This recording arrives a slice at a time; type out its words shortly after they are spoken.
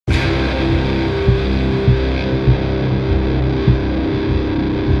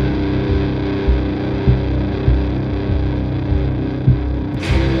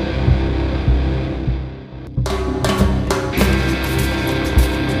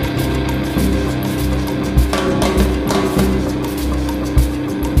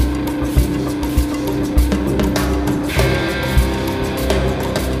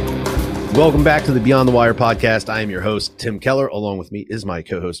Welcome back to the Beyond the Wire podcast. I am your host, Tim Keller. Along with me is my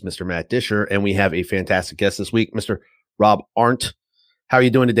co-host, Mr. Matt Disher, and we have a fantastic guest this week, Mr. Rob Arndt. How are you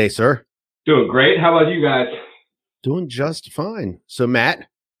doing today, sir? Doing great. How about you guys? Doing just fine. So, Matt,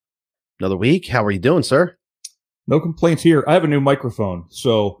 another week. How are you doing, sir? No complaints here. I have a new microphone,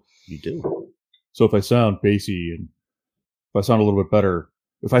 so You do. So if I sound bassy and if I sound a little bit better,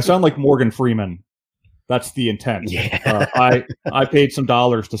 if I sound like Morgan Freeman, that's the intent. Yeah. I paid some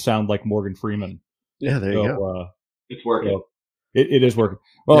dollars to sound like Morgan Freeman. Yeah, there you go. It's working. So it is working.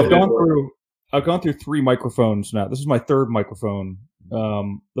 Well, I've gone through 3 microphones now. This is my 3rd microphone.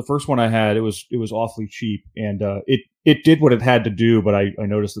 The first one I had, it was awfully cheap, and it did what it had to do, but I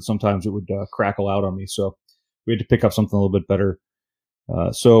noticed that sometimes it would crackle out on me. So we had to pick up something a little bit better.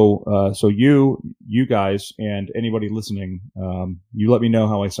 So you guys and anybody listening, you let me know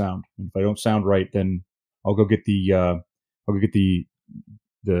how I sound. And if I don't sound right, then I'll go get the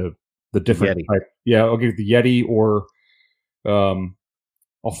different Yeti. type. Yeah, I'll get the Yeti, or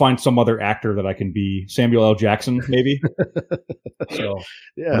I'll find some other actor that I can be. Samuel L. Jackson, maybe. So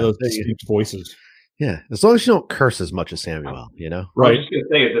Yeah, one of those distinct voices. Yeah, as long as you don't curse as much as Samuel, you know? Right. I was just going to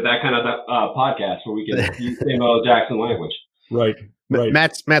say, is it that kind of podcast where we can use Samuel L. Jackson language? Right. Right.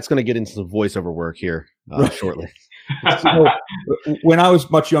 Matt's going to get into some voiceover work here shortly. So, when I was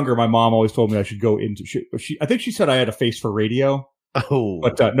much younger, my mom always told me I should go into. I think she said I had a face for radio. Oh,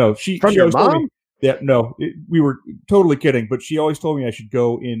 but no, she your always told mom? me, yeah, no, we were totally kidding. But she always told me I should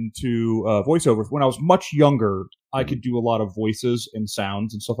go into voiceovers. When I was much younger, I could do a lot of voices and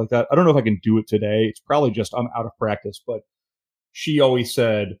sounds and stuff like that. I don't know if I can do it today. It's probably just I'm out of practice. But she always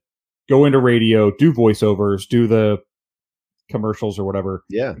said, go into radio, do voiceovers, do the commercials or whatever.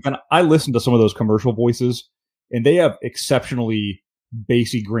 Yeah. And I listened to some of those commercial voices, and they have exceptionally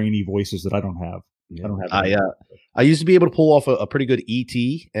bassy, grainy voices that I don't have. Yeah. I don't have. I used to be able to pull off a pretty good ET,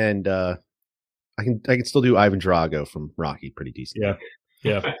 and I can still do Ivan Drago from Rocky pretty decent.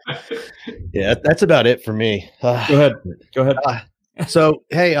 Yeah. Yeah. That's about it for me. Go ahead. So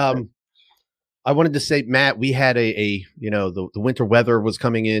hey, I wanted to say, Matt, we had the winter weather was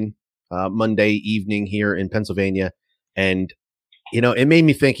coming in Monday evening here in Pennsylvania, and it made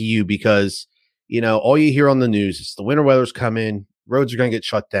me think of you because all you hear on the news is the winter weather's coming, roads are going to get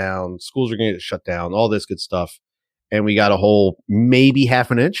shut down, schools are going to get shut down, all this good stuff, and we got a whole maybe half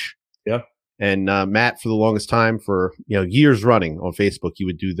an inch. Yeah. And Matt, for the longest time, for years running on Facebook, you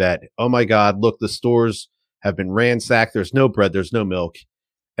would do that. Oh my God, look, the stores have been ransacked. There's no bread, there's no milk.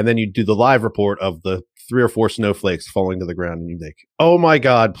 And then you do the live report of the 3 or 4 snowflakes falling to the ground, and you think, oh my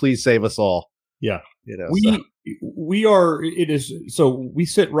God, please save us all. Yeah. We we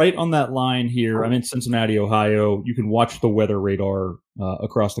sit right on that line here. I'm in Cincinnati, Ohio. You can watch the weather radar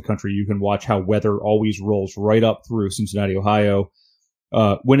across the country. You can watch how weather always rolls right up through Cincinnati, Ohio.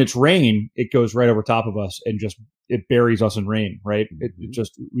 When it's rain, it goes right over top of us and just it buries us in rain. Right?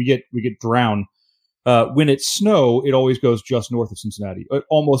 We get drowned. When it's snow, it always goes just north of Cincinnati. It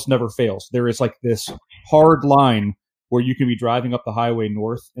almost never fails. There is like this hard line where you can be driving up the highway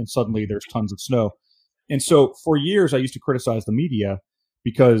north and suddenly there's tons of snow. And so for years, I used to criticize the media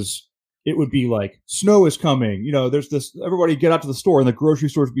because it would be like, snow is coming. There's this, everybody get out to the store, and the grocery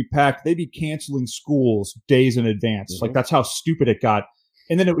stores would be packed. They'd be canceling schools days in advance. Mm-hmm. Like, that's how stupid it got.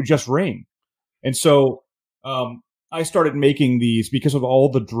 And then it would just rain. And so I started making these, because of all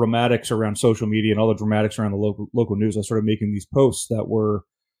the dramatics around social media and all the dramatics around the local news, I started making these posts that were,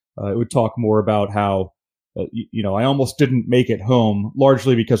 it would talk more about how, I almost didn't make it home,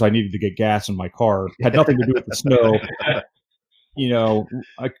 largely because I needed to get gas in my car. It had nothing to do with the snow.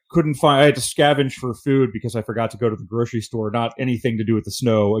 I had to scavenge for food because I forgot to go to the grocery store. Not anything to do with the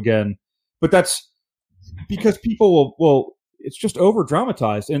snow again. But that's because people will it's just over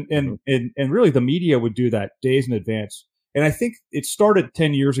dramatized. And really the media would do that days in advance. And I think it started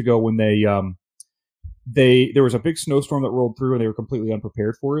 10 years ago when there was a big snowstorm that rolled through and they were completely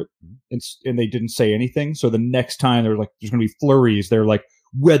unprepared for it. And they didn't say anything. So the next time there's going to be flurries. They're like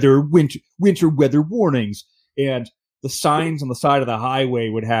winter weather warnings. And the signs on the side of the highway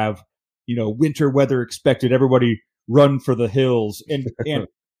would have, winter weather expected, everybody run for the hills. And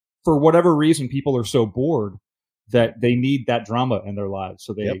for whatever reason, people are so bored that they need that drama in their lives.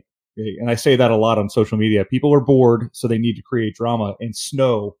 So and I say that a lot on social media. People are bored, so they need to create drama, and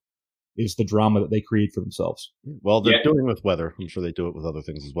snow is the drama that they create for themselves. Well, they're doing it with weather. I'm sure they do it with other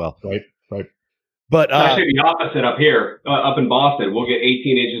things as well. Right. But actually the opposite up here, up in Boston. We'll get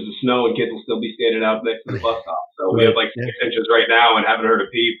 18 inches of snow and kids will still be standing out next to the bus stop. So we have 6 inches right now and haven't heard a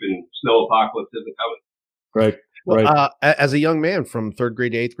peep, and snow apocalypse isn't coming. Right. Well, as a young man from 3rd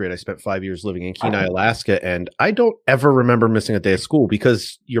grade to 8th grade, I spent 5 years living in Kenai, Alaska, and I don't ever remember missing a day of school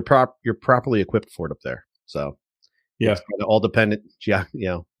because you're properly equipped for it up there. So yeah, it's all dependent,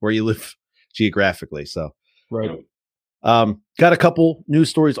 where you live geographically. So right. Got a couple news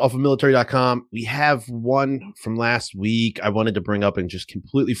stories off of military.com. We have one from last week I wanted to bring up and just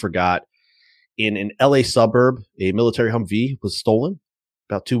completely forgot. In an LA suburb, a military Humvee was stolen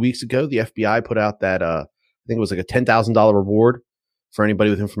about 2 weeks ago. The FBI put out that I think it was like a $10,000 reward for anybody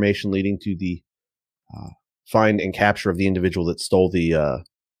with information leading to the find and capture of the individual that stole the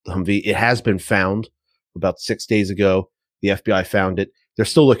Humvee. It has been found about 6 days ago. The FBI found it. They're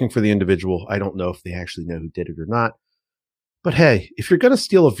still looking for the individual. I don't know if they actually know who did it or not. But hey, if you're going to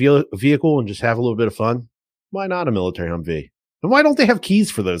steal a vehicle and just have a little bit of fun, why not a military Humvee? And why don't they have keys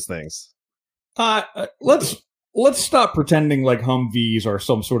for those things? Let's stop pretending like Humvees are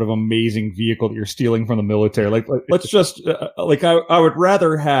some sort of amazing vehicle that you're stealing from the military. Like let's just I would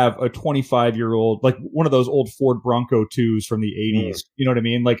rather have a 25-year-old, like one of those old Ford Bronco 2s from the 80s. You know what I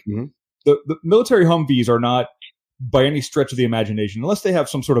mean? Like the military Humvees are not by any stretch of the imagination, unless they have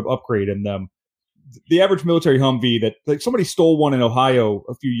some sort of upgrade in them. The average military Humvee that, like, somebody stole one in Ohio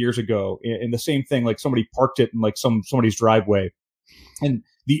a few years ago, and the same thing, like somebody parked it in like somebody's driveway, and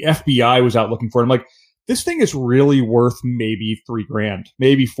the FBI was out looking for it. I'm like, this thing is really worth maybe $3,000,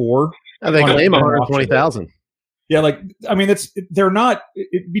 maybe $4,000. I think claim 120,000. Yeah, like, I mean, they're not.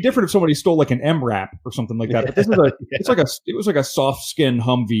 It'd be different if somebody stole like an MRAP or something like that. But this is it was like a soft skin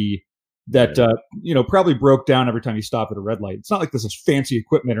Humvee that probably broke down every time you stop at a red light. It's not like this is fancy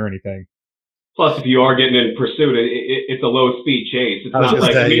equipment or anything. Plus, if you are getting in pursuit, it's a low speed chase. It's not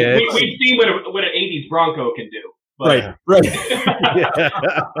like we've seen what an '80s Bronco can do. But. Right.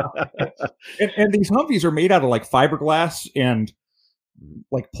 and these Humvees are made out of like fiberglass and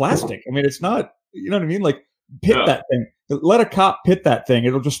like plastic. I mean, it's not, you know what I mean? Like, pit that thing. Let a cop pit that thing.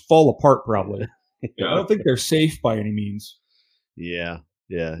 It'll just fall apart probably. I don't think they're safe by any means. Yeah.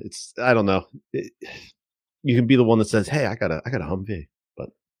 It's, I don't know. You can be the one that says, "Hey, I got a Humvee,"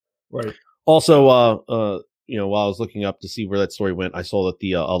 but right. Also, while I was looking up to see where that story went, I saw that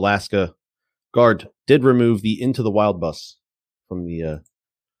the Alaska Guard did remove the Into the Wild bus from the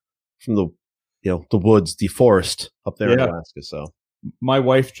woods, the forest up there in Alaska. So my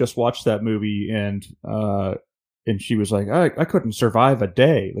wife just watched that movie and she was like, I couldn't survive a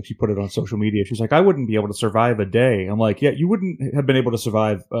day. Like, she put it on social media. She's like, I wouldn't be able to survive a day. I'm like, yeah, you wouldn't have been able to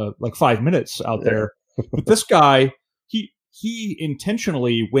survive like 5 minutes out there. But this guy, he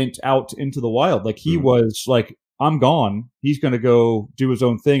intentionally went out into the wild. Like, he was like, I'm gone. He's going to go do his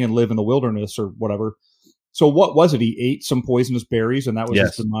own thing and live in the wilderness or whatever. So what was it? He ate some poisonous berries, and that was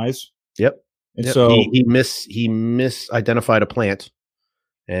his demise. Yep. And so he misidentified a plant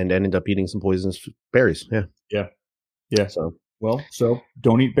and ended up eating some poisonous berries. Yeah. So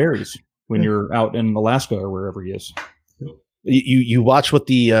don't eat berries when you're out in Alaska or wherever he is. You watch what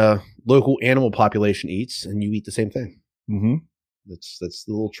the local animal population eats, and you eat the same thing. Mm-hmm. That's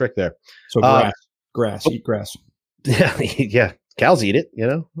the little trick there. So eat grass. Yeah. Cows eat it.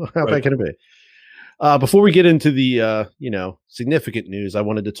 How bad can it be? Before we get into the significant news, I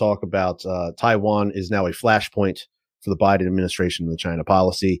wanted to talk about Taiwan is now a flashpoint for the Biden administration and the China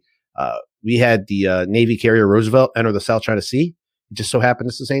policy. We had the Navy carrier Roosevelt enter the South China Sea. It just so happened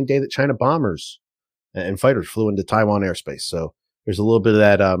it's the same day that China bombers and fighters flew into Taiwan airspace. So there's a little bit of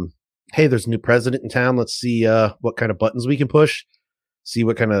that. Hey, there's a new president in town. Let's see what kind of buttons we can push, see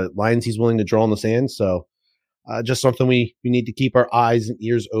what kind of lines he's willing to draw in the sand. So just something we need to keep our eyes and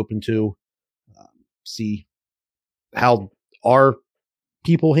ears open to, see how our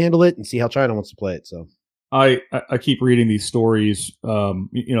people handle it and see how China wants to play it. So I keep reading these stories.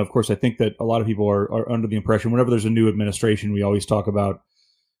 Of course, I think that a lot of people are under the impression whenever there's a new administration, we always talk about,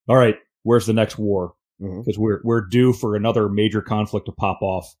 all right, where's the next war? Because we're due for another major conflict to pop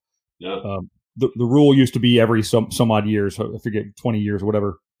off. Yeah. The rule used to be every some odd years, I forget, 20 years or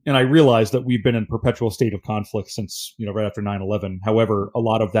whatever. And I realize that we've been in perpetual state of conflict since, right after 9/11. However, a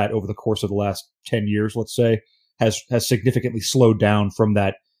lot of that over the course of the last 10 years, let's say, has significantly slowed down from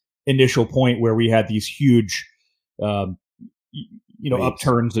that initial point where we had these huge,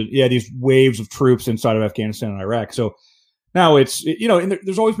 upturns, these waves of troops inside of Afghanistan and Iraq. So now it's, and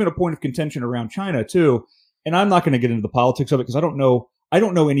there's always been a point of contention around China too. And I'm not going to get into the politics of it because I don't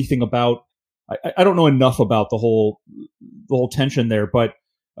know anything about, I don't know enough about the whole tension there, but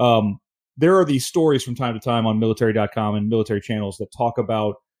there are these stories from time to time on military.com and military channels that talk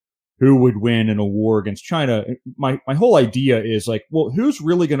about who would win in a war against China. My whole idea is like, well, who's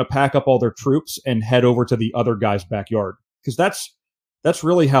really going to pack up all their troops and head over to the other guy's backyard? Because that's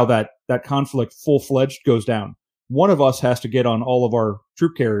really how that conflict full-fledged goes down. one of us has to get on all of our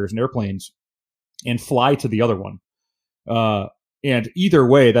troop carriers and airplanes and fly to the other one. And either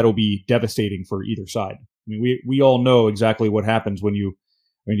way, that'll be devastating for either side. I mean, we all know exactly what happens when you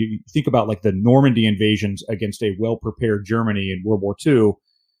think about like the Normandy invasions against a well-prepared Germany in World War II.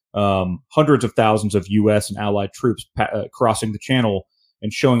 Hundreds of thousands of U.S. and Allied troops crossing the Channel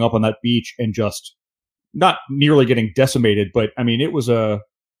and showing up on that beach and just not nearly getting decimated, but I mean, it was a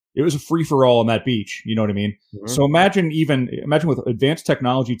free for all on that beach. You know what I mean? Mm-hmm. So imagine with advanced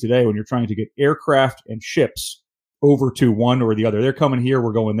technology today, when you're trying to get aircraft and ships over to one or the other, they're coming here,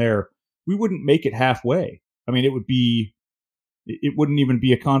 we're going there. We wouldn't make it halfway. I mean, it wouldn't even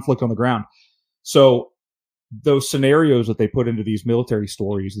be a conflict on the ground. So those scenarios that they put into these military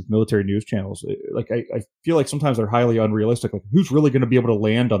stories, these military news channels, like I feel like sometimes they're highly unrealistic. Like, who's really going to be able to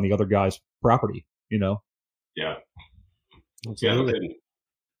land on the other guy's property? You know? Yeah. Absolutely.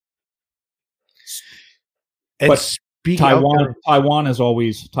 But Taiwan is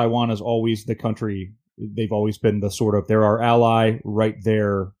always the country. They've always been the sort of, they're our ally right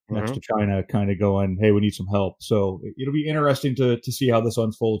there next to China, kind of going, hey, we need some help. So it'll be interesting to see how this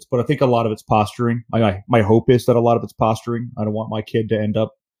unfolds. But I think a lot of it's posturing. My hope is that a lot of it's posturing. I don't want my kid to end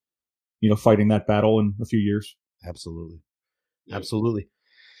up, fighting that battle in a few years. Absolutely.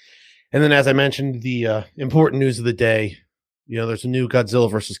 And then, as I mentioned, the important news of the day, there's a new Godzilla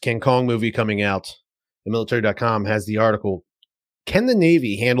versus King Kong movie coming out. The military.com has the article, "Can the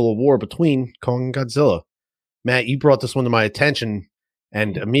Navy handle a war between Kong and Godzilla?" Matt, you brought this one to my attention,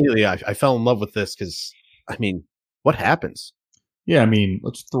 and immediately I fell in love with this because, I mean, what happens? Yeah, I mean,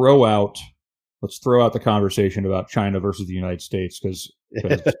 let's throw out the conversation about China versus the United States because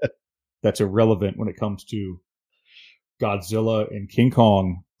that's irrelevant when it comes to Godzilla and King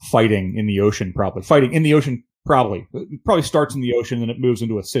Kong fighting in the ocean. It probably starts in the ocean and then it moves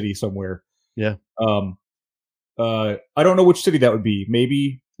into a city somewhere. Yeah. I don't know which city that would be.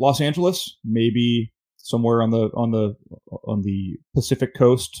 Maybe Los Angeles. Maybe somewhere on the Pacific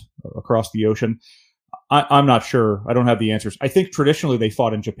coast across the ocean. I'm not sure. I don't have the answers. I think traditionally they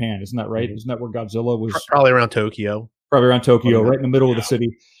fought in Japan. Isn't that right? Mm-hmm. Isn't that where Godzilla was? Probably around Tokyo. Right in the middle of the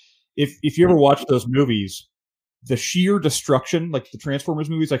city. If you ever watch those movies, the sheer destruction, like the Transformers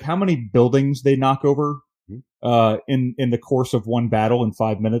movies, like how many buildings they knock over in the course of one battle in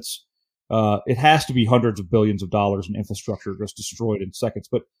 5 minutes. It has to be hundreds of billions of dollars in infrastructure just destroyed in seconds.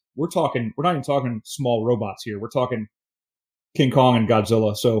 But we're not even talking small robots here. We're talking King Kong and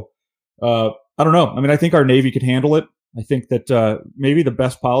Godzilla. So I don't know. I mean, I think our Navy could handle it. I think that maybe the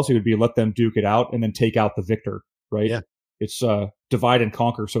best policy would be let them duke it out and then take out the victor, right? Yeah. It's divide and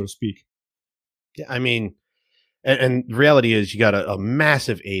conquer, so to speak. Yeah, I mean, and the reality is you got a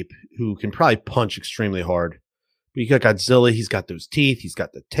massive ape who can probably punch extremely hard. But you got Godzilla, he's got those teeth, he's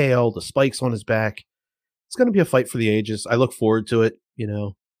got the tail, the spikes on his back. It's going to be a fight for the ages. I look forward to it,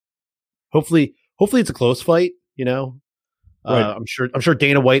 Hopefully it's a close fight, Right. I'm sure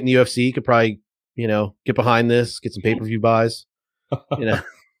Dana White in the UFC could probably, get behind this, get some pay-per-view buys,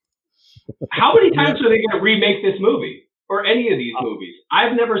 How many times are they going to remake this movie or any of these movies?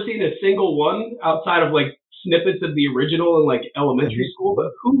 I've never seen a single one outside of like snippets of the original in like elementary school, but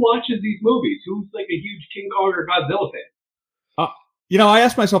who watches these movies? Who's like a huge King Kong or Godzilla fan? I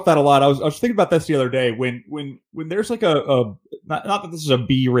asked myself that a lot. I was thinking about this the other day when there's like a not that this is a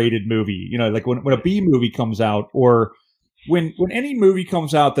B-rated movie, like when a B movie comes out, or when any movie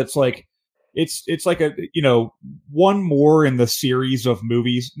comes out that's like it's like a one more in the series of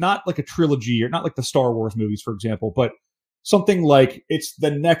movies, not like a trilogy or not like the Star Wars movies, for example, but something like it's the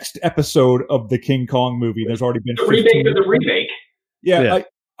next episode of the King Kong movie. There's already been the remake of the remake. Yeah.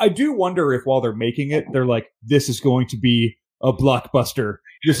 I do wonder if while they're making it, they're like, this is going to be a blockbuster.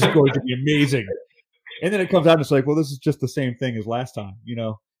 This is going to be amazing. And then it comes out and it's like, well, this is just the same thing as last time,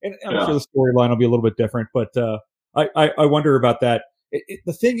 And I'm sure the storyline will be a little bit different, but I wonder about that.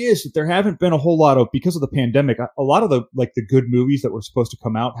 The thing is that there haven't been a whole lot of, because of the pandemic, a lot of the good movies that were supposed to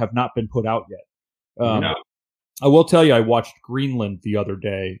come out have not been put out yet. No. I will tell you, I watched Greenland the other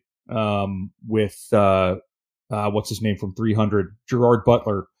day with what's his name from 300, Gerard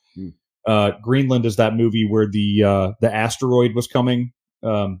Butler. Greenland is that movie where the asteroid was coming.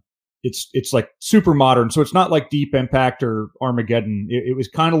 It's like super modern, so it's not like Deep Impact or Armageddon. It was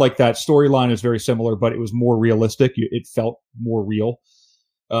kind of like that. Storyline is very similar, but it was more realistic. It felt more real,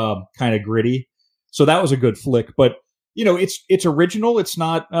 kind of gritty. So that was a good flick. But it's original. It's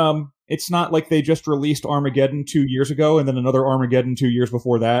not like they just released Armageddon 2 years ago and then another Armageddon 2 years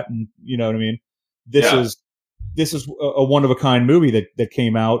before that, and you know what I mean. This is a one of a kind movie that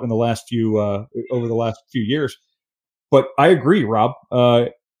came out in the over the last few years. But I agree, Rob.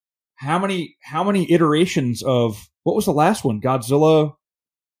 how many iterations of what was the last one? Godzilla.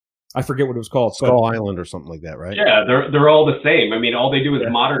 I forget what it was called. Skull Island or something like that, right? Yeah, they're all the same. I mean, all they do is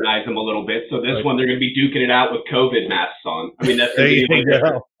modernize them a little bit. So this one, they're going to be duking it out with COVID masks on. I mean, that's going to be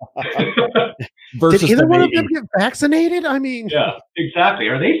Did either one of them get vaccinated? I mean, yeah, exactly.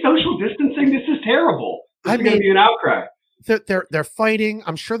 Are they social distancing? This is terrible. This is going to be an outcry. They're fighting.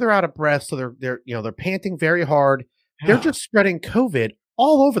 I'm sure they're out of breath, so they're panting very hard. Yeah. They're just spreading COVID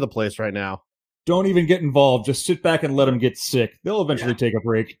all over the place right now. Don't even get involved. Just sit back and let them get sick. They'll eventually take a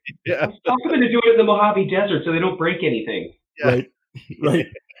break. Yeah. Stop them to do it in the Mojave Desert so they don't break anything. Yeah. Right.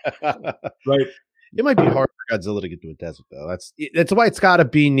 Right. It might be hard for Godzilla to get to a desert, though. That's why it's got to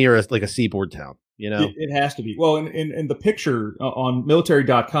be near a seaboard town. You know, it has to be. Well, in the picture on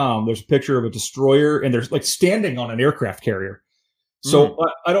military.com, there's a picture of a destroyer, and there's like standing on an aircraft carrier. So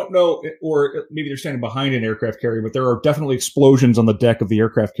I don't know, or maybe they're standing behind an aircraft carrier, but there are definitely explosions on the deck of the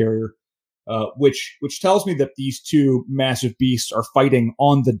aircraft carrier. Which tells me that these two massive beasts are fighting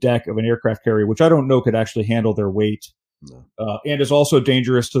on the deck of an aircraft carrier, which I don't know could actually handle their weight, and is also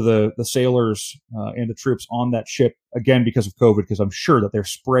dangerous to the sailors and the troops on that ship, again, because of COVID, because I'm sure that they're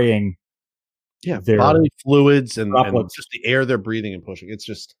spraying their bodily fluids and just the air they're breathing and pushing. It's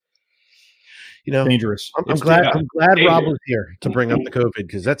just, dangerous. I'm glad Rob was here to bring up the COVID,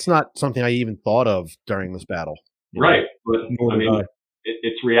 because that's not something I even thought of during this battle. Right. But I mean,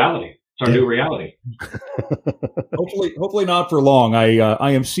 it's reality. Our new reality. Hopefully not for long.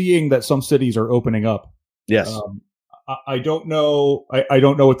 I am seeing that some cities are opening up. Yes. I don't know. I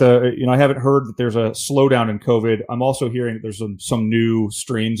don't know what I haven't heard that there's a slowdown in COVID. I'm also hearing that there's some new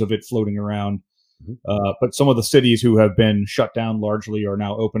strains of it floating around. But some of the cities who have been shut down largely are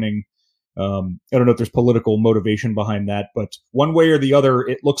now opening. I don't know if there's political motivation behind that, but one way or the other,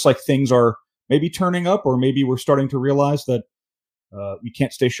 it looks like things are maybe turning up, or maybe we're starting to realize that we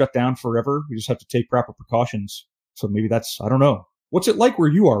can't stay shut down forever. We just have to take proper precautions. So maybe I don't know. What's it like where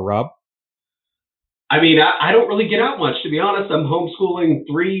you are, Rob? I mean, I don't really get out much, to be honest. I'm homeschooling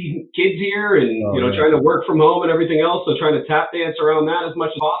 3 kids here and, trying to work from home and everything else. So trying to tap dance around that as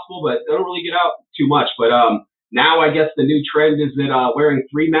much as possible, but I don't really get out too much. But now I guess the new trend is that wearing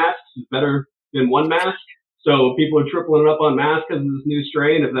 3 masks is better than 1 mask. So people are tripling up on masks because of this new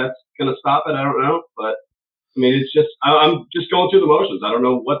strain. If that's going to stop it, I don't know. But I mean, it's just, I'm just going through the motions. I don't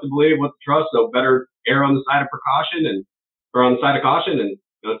know what to believe, what to trust. So better err on the side of caution and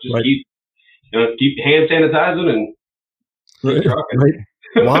keep hand sanitizing and right.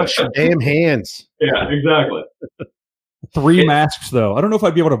 Wash your damn hands. Yeah, exactly. 3 masks though. I don't know if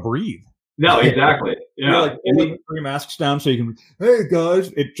I'd be able to breathe. No, exactly. Yeah, like pulling 3 masks down so you can. Hey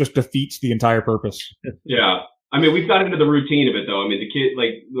guys, it just defeats the entire purpose. Yeah. I mean, we've got into the routine of it, though. I mean, the kid,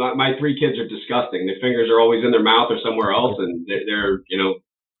 like my 3 kids are disgusting. Their fingers are always in their mouth or somewhere else, and they're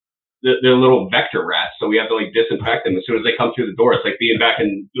little vector rats. So we have to disinfect them as soon as they come through the door. It's like being back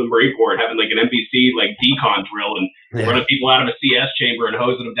in the Marine Corps and having an NBC decon drill and running people out of a CS chamber and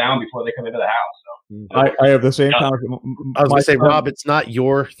hosing them down before they come into the house. So I have the same kind of. I was going to say, Rob, it's not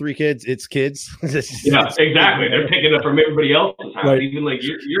your 3 kids; it's kids. Yeah, exactly. They're picking up from everybody else's house. Right. Even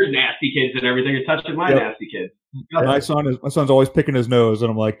your nasty kids and everything are touching my nasty kids. My son's always picking his nose,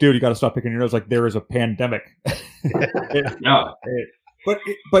 and I'm like, dude, you got to stop picking your nose. Like there is a pandemic. Yeah. But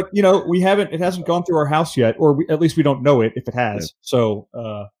we haven't. It hasn't gone through our house yet, or at least we don't know it if it has. Yeah. So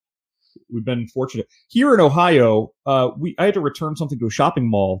we've been fortunate here in Ohio. I had to return something to a shopping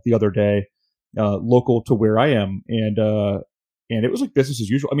mall the other day, local to where I am, and it was like business as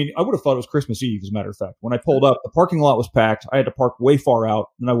usual. I mean, I would have thought it was Christmas Eve, as a matter of fact. When I pulled up, the parking lot was packed. I had to park way far out,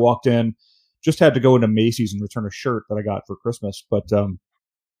 and I walked in. Just had to go into Macy's and return a shirt that I got for Christmas. But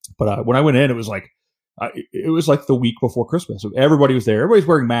when I went in, it was like the week before Christmas. Everybody was there. Everybody's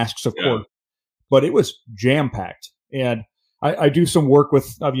wearing masks, of course, but it was jam packed. And I do some work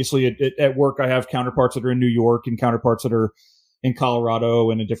with, obviously at work, I have counterparts that are in New York and counterparts that are in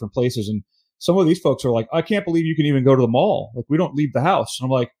Colorado and in different places. And some of these folks are like, I can't believe you can even go to the mall. Like we don't leave the house. And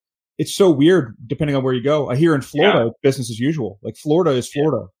I'm like, it's so weird depending on where you go. I hear in Florida, business as usual. Like Florida is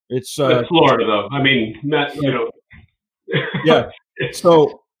Florida. It's Florida though. I mean, yeah.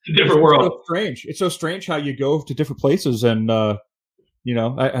 So it's a different world. So strange. It's so strange how you go to different places. And I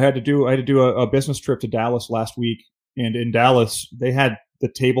had to do a business trip to Dallas last week, and in Dallas they had the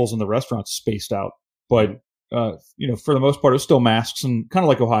tables in the restaurants spaced out, but for the most part it was still masks and kind of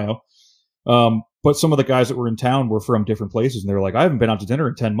like Ohio. But some of the guys that were in town were from different places, and they were like, I haven't been out to dinner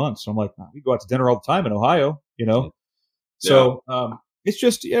in 10 months. So I'm like, we go out to dinner all the time in Ohio, So it's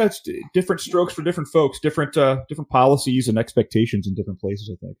just, it's different strokes for different folks, different policies and expectations in different places,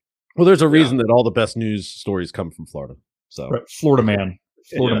 I think. Well, there's a reason that all the best news stories come from Florida. So right. Florida man.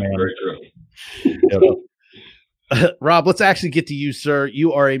 Florida man. Very true. Rob, let's actually get to you, sir.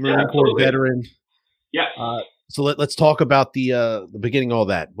 You are a Marine Corps veteran. Yes. So let's talk about the beginning of all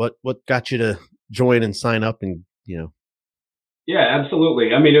that. What got you to join and sign up and, you know? Yeah,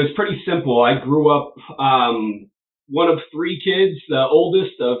 absolutely. I mean, it was pretty simple. I grew up one of three kids, the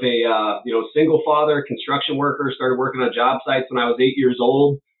oldest of a single father, construction worker, started working on job sites when I was 8 years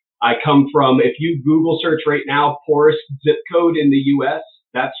old. I come from, if you Google search right now, poorest zip code in the U.S.,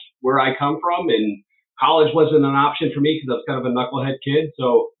 that's where I come from. And college wasn't an option for me because I was kind of a knucklehead kid.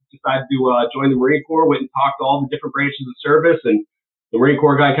 So decided to join the Marine Corps, went and talked to all the different branches of service, and the Marine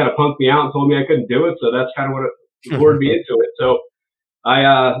Corps guy kind of punked me out and told me I couldn't do it. So that's kind of what lured me into it. So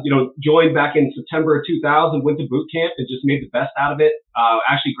I, joined back in September of 2000, went to boot camp and just made the best out of it.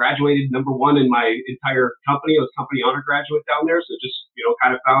 Actually graduated number one in my entire company. I was company honor graduate down there. So just,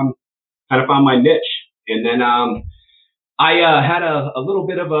 kind of found my niche. And then, I had a little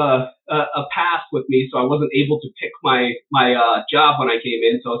bit of a past with me, so I wasn't able to pick my job when I came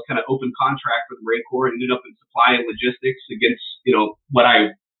in. So I was kind of open contract for the Marine Corps and ended up in supply and logistics against, what I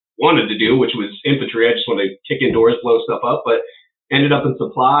wanted to do, which was infantry. I just wanted to kick indoors, blow stuff up, but ended up in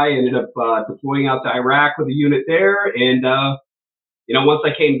supply, ended up deploying out to Iraq with a unit there. And, once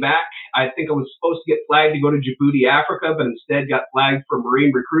I came back, I think I was supposed to get flagged to go to Djibouti, Africa, but instead got flagged for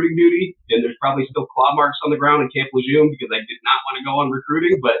Marine recruiting duty. And there's probably still claw marks on the ground in Camp Lejeune because I did not want to go on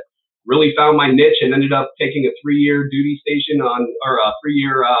recruiting, but really found my niche and ended up taking a 3-year duty station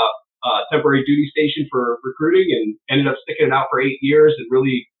temporary duty station for recruiting, and ended up sticking it out for 8 years and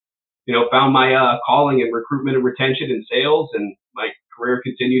really, found my calling in recruitment and retention and sales, and my career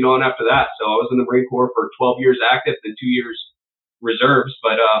continued on after that. So I was in the Marine Corps for 12 years active and 2 years reserves,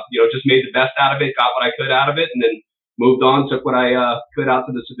 but just made the best out of it, got what I could out of it, and then moved on, took what I could out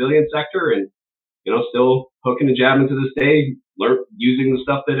to the civilian sector, and still hooking and jabbing to this day, using the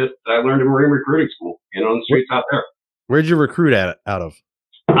stuff that I learned in Marine recruiting school and on the streets out there. Where'd you recruit out of?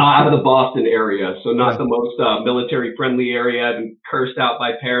 Out of the Boston area, so not the most military friendly area. I've been cursed out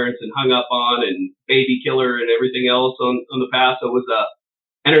by parents and hung up on, and baby killer and everything else on the past. So it was a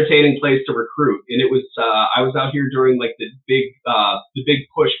entertaining place to recruit, and it was I was out here during like the big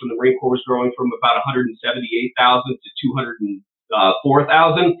push when the Marine Corps was growing from about 178,000 to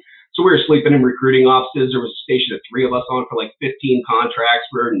 204,000. So we were sleeping in recruiting offices. There was a station of 3 of us on for like 15 contracts.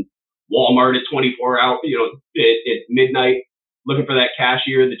 We were in Walmart at 24 hours, at midnight, looking for that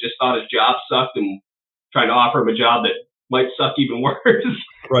cashier that just thought his job sucked and trying to offer him a job that might suck even worse.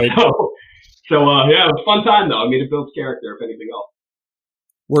 Right. So it was a fun time though. I mean, it builds character, if anything else.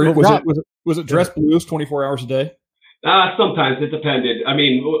 Was it dress blues 24 hours a day? Sometimes it depended. I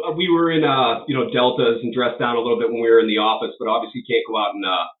mean, we were in deltas and dressed down a little bit when we were in the office, but obviously you can't go out in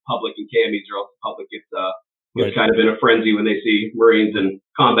public in camis, or else the public gets kind of in a frenzy when they see Marines in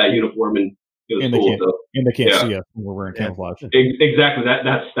combat uniform and they can't see us when we're wearing camouflage. Exactly.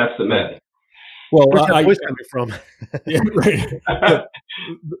 That's the myth. Well, where's that voice coming from? Yeah, right.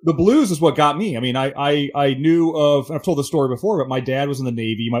 The blues is what got me. I mean, I knew of, I've told the story before, but my dad was in the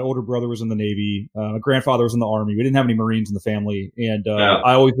Navy. My older brother was in the Navy. My grandfather was in the Army. We didn't have any Marines in the family. And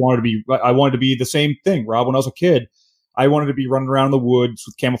I always wanted to be the same thing, Rob. When I was a kid, I wanted to be running around in the woods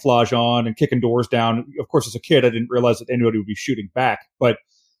with camouflage on and kicking doors down. Of course, as a kid, I didn't realize that anybody would be shooting back. But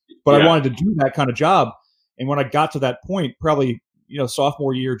I wanted to do that kind of job. And when I got to that point, probably,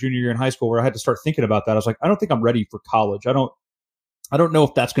 sophomore year, junior year in high school, where I had to start thinking about that, I was like, I don't think I'm ready for college. I don't know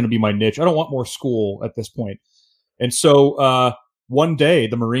if that's going to be my niche. I don't want more school at this point. And so one day,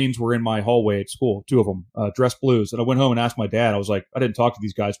 the Marines were in my hallway at school, 2 of them, dressed blues. And I went home and asked my dad, I was like, I didn't talk to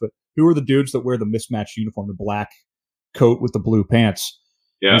these guys, but who are the dudes that wear the mismatched uniform, the black coat with the blue pants?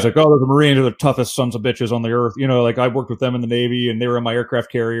 Yeah. He's like, oh, the Marines are the toughest sons of bitches on the earth. Like I worked with them in the Navy, and they were in my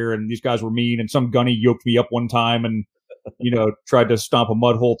aircraft carrier, and these guys were mean. And some gunny yoked me up one time and, tried to stomp a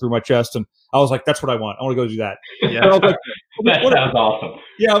mud hole through my chest. And I was like, that's what I want. I want to go do that. Yeah. I was like, that sounds awesome.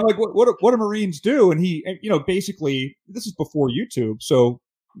 Yeah. I'm like, what do Marines do? And he, basically, this is before YouTube. So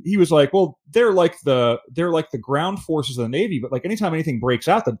he was like, well, they're like the ground forces of the Navy, but like anytime anything breaks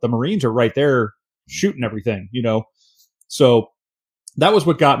out, the Marines are right there shooting everything, So that was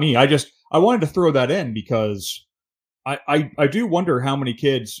what got me. I wanted to throw that in because I do wonder how many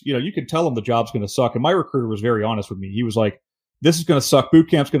kids, you can tell them the job's going to suck. And my recruiter was very honest with me. He was like, this is going to suck. Boot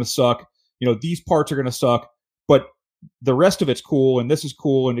camp's going to suck. These parts are going to suck, but the rest of it's cool. And this is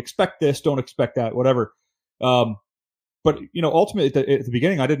cool. And expect this, don't expect that, whatever. But ultimately at the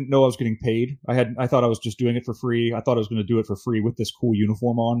beginning, I didn't know I was getting paid. I thought I was just doing it for free. I thought I was going to do it for free with this cool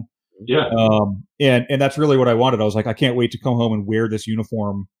uniform on. Yeah. And that's really what I wanted. I was like, I can't wait to come home and wear this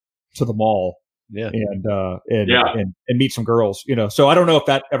uniform to the mall, and meet some girls, So I don't know if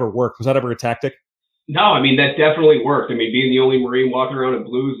that ever worked. Was that ever a tactic? No, I mean, that definitely worked. I mean, being the only Marine walking around in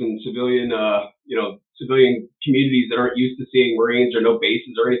blues in civilian, civilian communities that aren't used to seeing Marines or no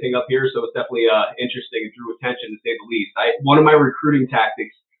bases or anything up here. So it's definitely interesting and drew attention, to say the least. One of my recruiting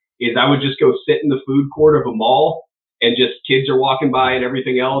tactics is I would just go sit in the food court of a mall, and just kids are walking by and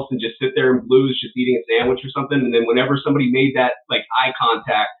everything else, and just sit there in blues, just eating a sandwich or something. And then whenever somebody made that like eye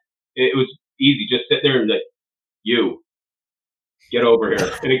contact, it was easy. Just sit there and like, you get over here.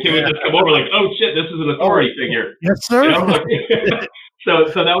 And the kid would just come over like, oh shit, this is an authority figure. Yes, sir. Like, so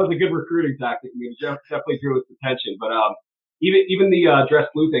that was a good recruiting tactic. I mean, it definitely drew its attention. But even the dress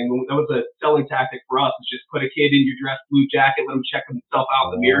blue thing, that was a selling tactic for us, is just put a kid in your dress blue jacket, let him check himself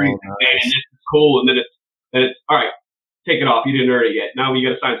out in the mirror. Nice. Man, this is cool. And then it's all right, take it off. You didn't earn it yet. Now you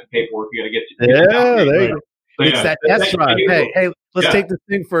got to sign some paperwork. You got to get there you go. So, it's that test drive. Hey, let's take this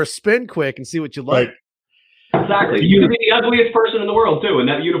thing for a spin quick and see what you like. Right. Exactly. You can be the ugliest person in the world too, and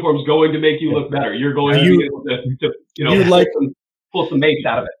that uniform is going to make you look better. You're going to be able to pull some mates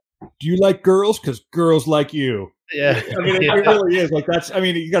out of it. Do you like girls? Because girls like you. Yeah. I mean, it really is. Like that's. I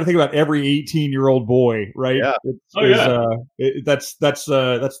mean, you got to think about every 18-year-old boy, right? Yeah. That's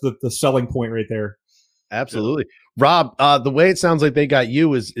the selling point right there. Absolutely. Rob, the way it sounds like they got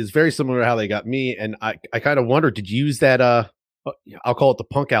you is very similar to how they got me, and I kind of wonder, did you use that? I'll call it the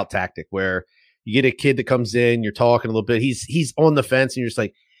punk out tactic, where you get a kid that comes in, you're talking a little bit, he's on the fence, and you're just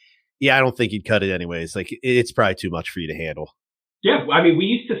like, yeah, I don't think he'd cut it anyways. Like, it's probably too much for you to handle. Yeah, I mean, we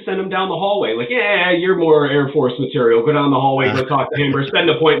used to send him down the hallway. Like, yeah, you're more Air Force material. Go down the hallway, go talk to him, or send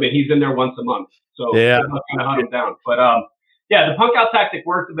an appointment. He's in there once a month. So yeah, kind of hunt him down. But yeah, the punk out tactic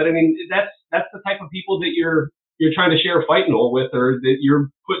worked. But I mean, that's the type of people that you're trying to share a fighting hole with, or that you're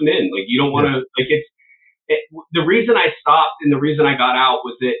putting in. Like, you don't want to the reason I stopped and the reason I got out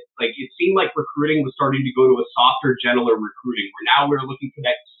was that, like, it seemed like recruiting was starting to go to a softer, gentler recruiting, where now we were looking for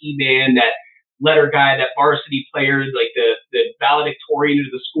that key man, that letter guy, that varsity player, like the valedictorian of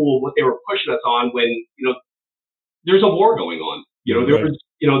the school, what they were pushing us on when, there's a war going on. There was,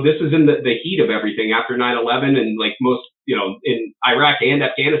 this is in the heat of everything after 9/11, and like most, in Iraq and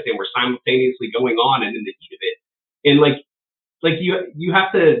Afghanistan were simultaneously going on and in the heat of it. And like you have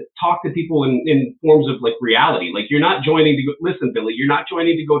to talk to people in forms of like reality. Like, you're not joining to go, listen, Billy, you're not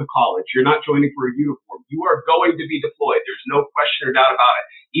joining to go to college. You're not joining for a uniform. You are going to be deployed. There's no question or doubt about it.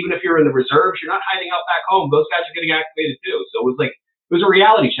 Even if you're in the reserves, you're not hiding out back home. Those guys are getting activated too. So it was a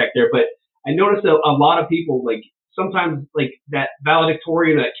reality check there. But I noticed that a lot of people, like, sometimes like that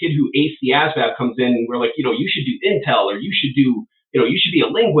valedictorian, that kid who aced the ASVAB comes in, and we're like, you should do intel, or you should do, you should be a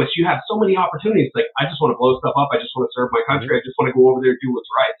linguist. You have so many opportunities. Like, I just want to blow stuff up. I just want to serve my country. I just want to go over there and do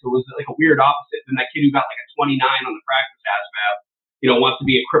what's right. So it was like a weird opposite. Then that kid who got like a 29 on the practice ASVAB, wants to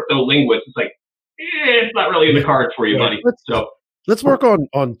be a crypto linguist. It's like, it's not really in the cards for you, buddy. Let's work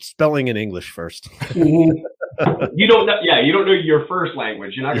on spelling in English first. You don't know. Yeah, you don't know your first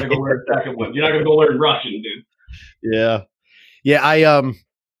language. You're not going to go learn a second one. You're not going to go learn Russian, dude. Yeah.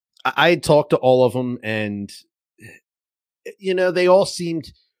 I talked to all of them, and they all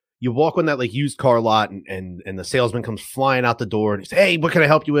seemed. You walk on that like used car lot, and the salesman comes flying out the door, and he says, "Hey, what can I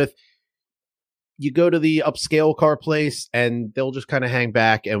help you with?" You go to the upscale car place, and they'll just kind of hang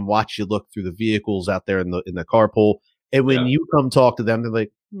back and watch you look through the vehicles out there in the carpool. And when you come talk to them, they're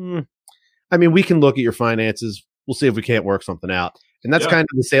like, I mean, we can look at your finances. We'll see if we can't work something out. And that's kind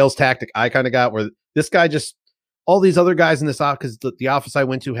of the sales tactic I kind of got, where this guy just, all these other guys in this office, because the office I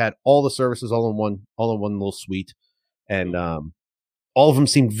went to had all the services all in one little suite. And all of them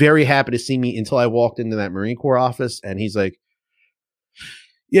seemed very happy to see me until I walked into that Marine Corps office. And he's like,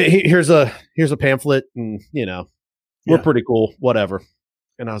 yeah, here's a pamphlet, and we're pretty cool, whatever.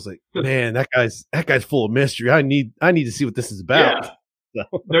 And I was like, man, that guy's full of mystery. I need to see what this is about. Yeah.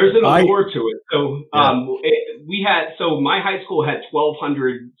 So. There's an allure to it. So my high school had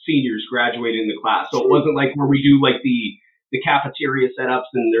 1,200 seniors graduating the class. So it wasn't like where we do like the cafeteria setups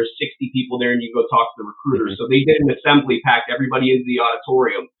and there's 60 people there and you go talk to the recruiters. So they did an assembly, packed everybody into the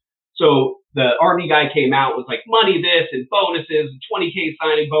auditorium. So the Army guy came out, was like, money this and bonuses and 20K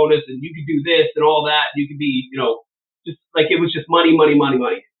signing bonus, and you could do this and all that. You could be, just like, it was just money, money, money,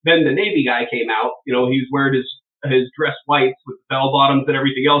 money. Then the Navy guy came out, he was wearing his dress whites with bell bottoms and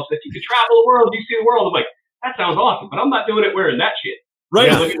everything else. If you could travel the world, you see the world. I'm like, that sounds awesome, but I'm not doing it wearing that shit. Right.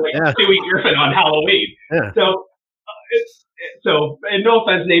 Looking like Stewie Griffin on Halloween. Yeah. So, and no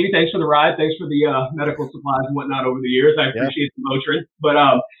offense, Navy, thanks for the ride. Thanks for the medical supplies and whatnot over the years. I appreciate the Motrin. But,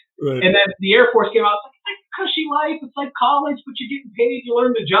 and then the Air Force came out. It's like, cushy life. It's like college, but you're getting paid. You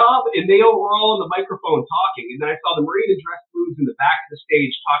learn the job. And they were all on the microphone talking. And then I saw the Marine in dress blues in the back of the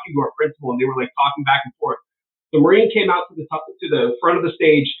stage talking to our principal, and they were like talking back and forth. The Marine came out to the front of the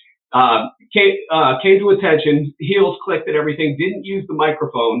stage, came to attention, heels clicked and everything, didn't use the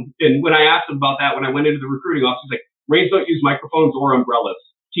microphone. And when I asked him about that, when I went into the recruiting office, he's like, Marines don't use microphones or umbrellas.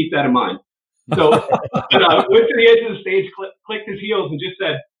 Keep that in mind. So went to the edge of the stage, clicked his heels, and just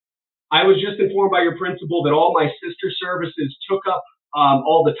said, I was just informed by your principal that all my sister services took up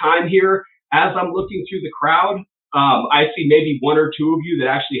all the time here. As I'm looking through the crowd, I see maybe one or two of you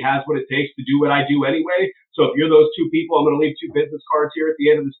that actually has what it takes to do what I do anyway. So if you're those two people, I'm going to leave 2 business cards here at the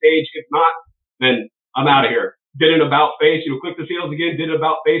end of the stage. If not, then I'm out of here. Did an about face, clicked the heels again, did an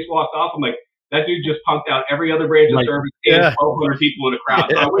about face, walked off. I'm like, that dude just punked out every other branch of service and 1,200 people in a crowd.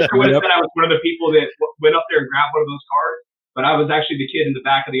 So I wish I would have said I was one of the people that went up there and grabbed one of those cards. But I was actually the kid in the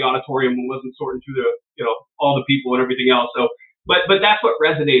back of the auditorium who wasn't sorting through all the people and everything else. So, but that's what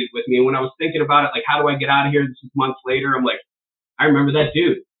resonated with me. And when I was thinking about it, like, how do I get out of here? This is months later. I'm like, I remember that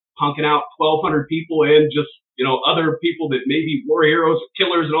dude punking out 1,200 people and just, other people that maybe were heroes,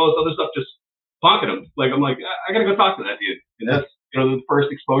 killers, and all this other stuff, just punking them. Like, I'm like, I gotta go talk to that dude. And that's, the first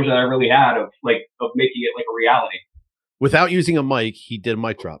exposure that I really had of making it like a reality. Without using a mic, he did a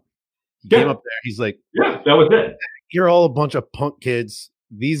mic drop. He came up there. He's like, yeah, that was it. You're all a bunch of punk kids.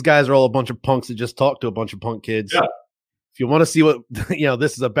 These guys are all a bunch of punks that just talk to a bunch of punk kids. Yeah. If you want to see what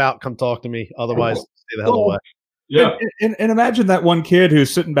this is about, come talk to me. Otherwise, stay the hell away. Yeah. And imagine that one kid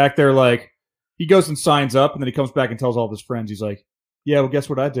who's sitting back there, like, he goes and signs up, and then he comes back and tells all of his friends. He's like, yeah, well, guess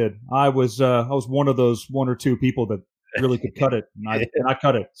what I did? I was one of those 1 or 2 people that really could cut it, and I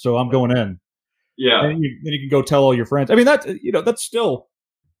cut it, so I'm going in. Yeah. And you can go tell all your friends. I mean, that's still,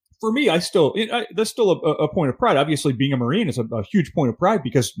 for me, that's still a point of pride. Obviously, being a Marine is a huge point of pride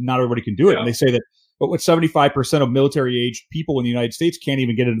because not everybody can do it. Yeah. And they say that, but what 75% of military-aged people in the United States can't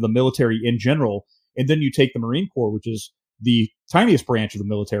even get into the military in general. And then you take the Marine Corps, which is the tiniest branch of the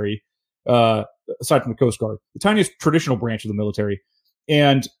military, aside from the Coast Guard, the tiniest traditional branch of the military,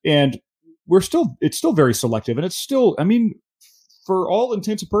 and it's still very selective, and it's still, I mean, for all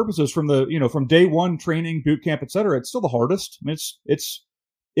intents and purposes, from from day one, training, boot camp, etc., it's still the hardest. I mean, it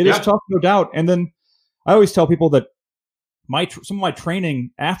is tough, no doubt. And then I always tell people that some of my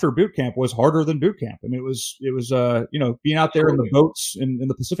training after boot camp was harder than boot camp. I mean, it was being out there in the boats in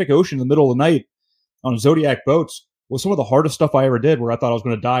the Pacific Ocean in the middle of the night on Zodiac boats was some of the hardest stuff I ever did, where I thought I was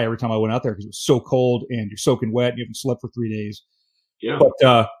going to die every time I went out there because it was so cold and you're soaking wet and you haven't slept for 3 days. Yeah.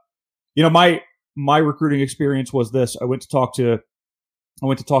 But my recruiting experience was this. I went to talk to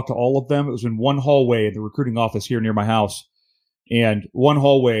all of them. It was in one hallway in the recruiting office here near my house. And one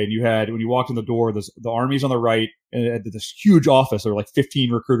hallway, and when you walked in the door, the Army's on the right, and this huge office. There were like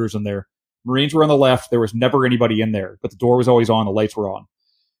 15 recruiters in there. Marines were on the left. There was never anybody in there, but the door was always on. The lights were on.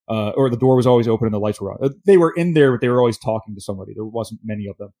 Or the door was always open and the lights were on. They were in there, but they were always talking to somebody. There wasn't many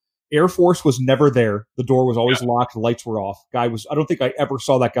of them. Air Force was never there. The door was always locked. The lights were off. I don't think I ever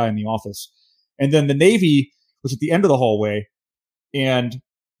saw that guy in the office. And then the Navy was at the end of the hallway, and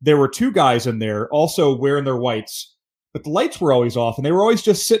there were 2 guys in there also wearing their whites, but the lights were always off, and they were always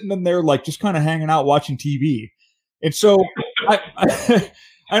just sitting in there, like, just kind of hanging out watching TV. And so I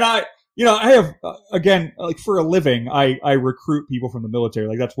have, again, like, for a living, I recruit people from the military.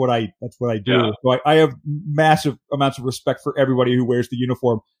 Like, that's what I do. Yeah. So I have massive amounts of respect for everybody who wears the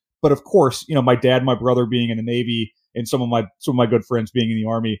uniform. But of course, my dad, my brother being in the Navy, and some of my good friends being in the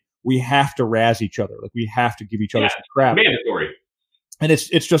Army, we have to razz each other. Like, we have to give each other some crap. Mandatory. And it's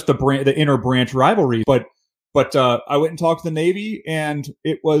just the inner branch rivalry. But I went and talked to the Navy, and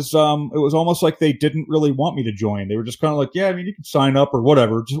it was almost like they didn't really want me to join. They were just kind of like, yeah, I mean, you can sign up or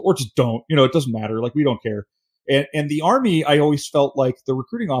whatever, or just don't. It doesn't matter. Like, we don't care. And the Army, I always felt like the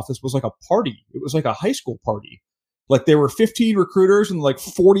recruiting office was like a party. It was like a high school party. Like, there were 15 recruiters and like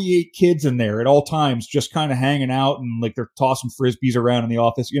 48 kids in there at all times, just kind of hanging out, and like they're tossing frisbees around in the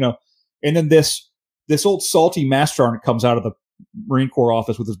office, And then this old salty master sergeant comes out of the Marine Corps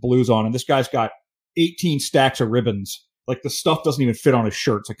office with his blues on, and this guy's got 18 stacks of ribbons. Like, the stuff doesn't even fit on his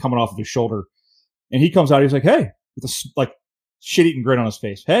shirt. It's like coming off of his shoulder. And he comes out, he's like, hey, with a like shit-eating grin on his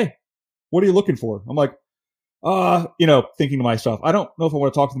face. Hey, what are you looking for? I'm like, thinking to myself, I don't know if I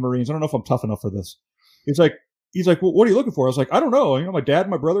want to talk to the Marines. I don't know if I'm tough enough for this. He's like, well, what are you looking for? I was like, I don't know. My dad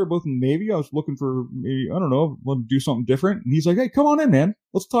and my brother are both in the Navy. I was looking for maybe, I don't know, want to do something different. And he's like, hey, come on in, man.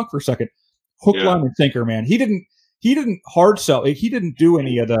 Let's talk for a second. Hook, line, and sinker, man. He didn't hard sell. He didn't do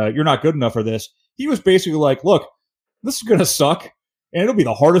any of the, you're not good enough for this. He was basically like, look, this is going to suck, and it'll be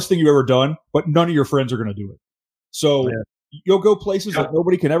the hardest thing you've ever done, but none of your friends are going to do it. So you'll go places that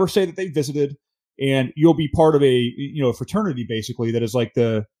nobody can ever say that they visited. and you'll be part of a fraternity basically that is like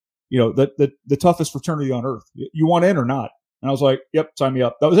the toughest fraternity on earth. You want in or not? And I was like, yep, sign me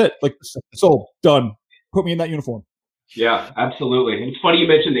up. That was it. Like, sold, done. Put me in that uniform. Yeah, absolutely. It's funny you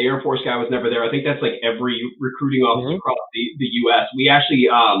mentioned the Air Force guy was never there. I think that's like every recruiting officer across the U.S. We actually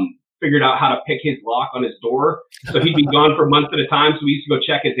figured out how to pick his lock on his door. So he'd be gone for months at a time. So we used to go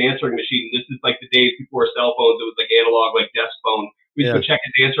check his answering machine. This is like the days before cell phones. It was like analog, like desk phone. We used to go check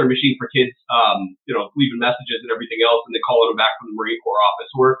his answering machine for kids, leaving messages and everything else, and then calling them back from the Marine Corps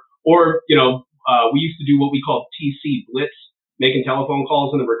office. Or we used to do what we called TC Blitz, making telephone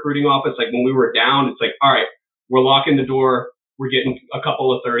calls in the recruiting office. Like when we were down, it's like, all right, we're locking the door. We're getting a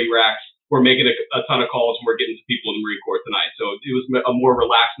couple of 30 racks. We're making a ton of calls, and we're getting to people in the Marine Corps tonight. So it was a more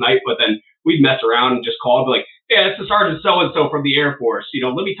relaxed night, but then we'd mess around and just call and be like, yeah, it's the Sergeant so-and-so from the Air Force.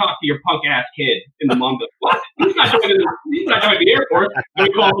 Let me talk to your punk-ass kid. And the mom goes, what? He's not joining the Air Force. And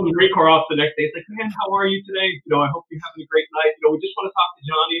we call from the Marine Corps office the next day. It's like, man, how are you today? I hope you're having a great night. We just want to talk to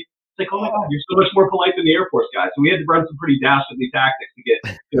Johnny. It's like, oh my God, you're so much more polite than the Air Force guys. So we had to run some pretty dastardly tactics to get,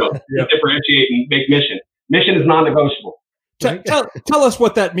 differentiate and make mission. Mission is non-negotiable. Tell us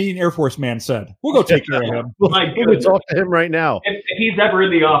what that mean Air Force man said. We'll go take care of him. We'll talk to him right now. If he's ever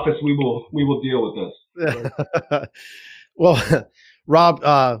in the office, we will deal with this. Well, Rob,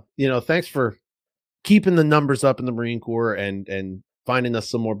 thanks for keeping the numbers up in the Marine Corps and finding us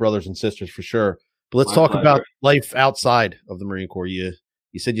some more brothers and sisters for sure. But let's talk about life outside of the Marine Corps. You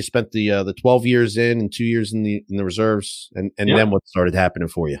said you spent the 12 years in and 2 years in the reserves, and then what started happening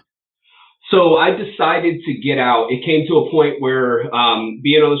for you? So I decided to get out. It came to a point where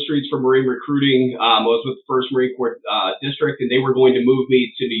being on the streets for Marine recruiting, I was with the 1st Marine Corps District, and they were going to move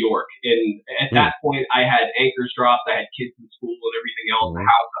me to New York. And at that point, I had anchors dropped. I had kids in school and everything else, a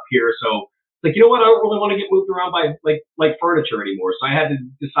house up here. So like, you know what? I don't really want to get moved around by like furniture anymore. So I had to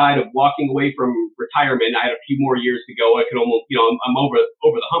decide of walking away from retirement. I had a few more years to go. I could almost, I'm over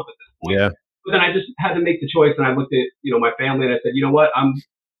the hump at this point. Yeah. But then I just had to make the choice, and I looked at, my family, and I said, you know what?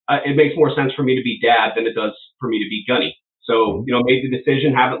 It makes more sense for me to be dad than it does for me to be Gunny. So, made the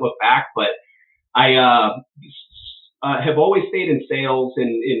decision, haven't looked back, but I have always stayed in sales and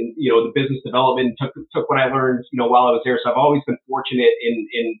in the business development, took what I learned, while I was there. So I've always been fortunate and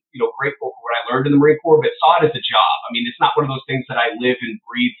grateful for what I learned in the Marine Corps, but saw it as a job. I mean, it's not one of those things that I live and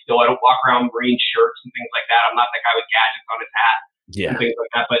breathe still. I don't walk around Marine shirts and things like that. I'm not that guy with gadgets on his hat. And things like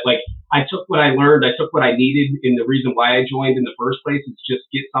that. But like, I took what I learned, I took what I needed, and the reason why I joined in the first place is just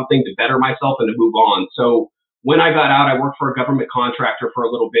get something to better myself and to move on. So when I got out, I worked for a government contractor for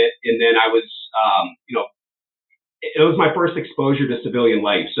a little bit, and then I was, it was my first exposure to civilian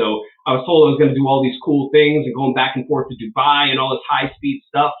life. So I was told I was going to do all these cool things and going back and forth to Dubai and all this high speed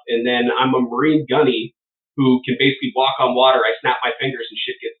stuff. And then I'm a Marine gunny who can basically walk on water. I snap my fingers and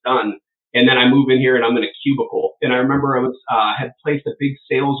shit gets done. And then I move in here and I'm in a cubicle. And I remember I was had placed a big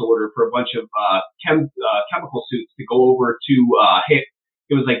sales order for a bunch of chemical suits to go over to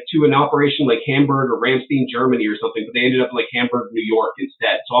it was like to an operation like Hamburg or Ramstein, Germany or something, but they ended up like Hamburg, New York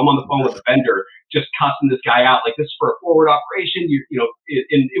instead. So I'm on the phone with the vendor, just cussing this guy out like, this is for a forward operation.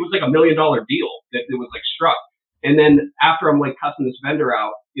 And it was like $1 million deal that it was like struck. And then after I'm like cussing this vendor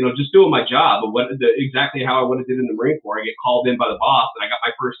out, just doing my job of exactly how I would have did in the Marine Corps, I get called in by the boss and I got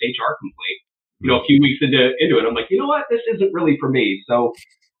my first HR complaint, a few weeks into it. I'm like, you know what? This isn't really for me. So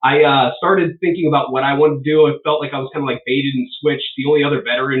I started thinking about what I wanted to do. It felt like I was kind of like baited and switched. The only other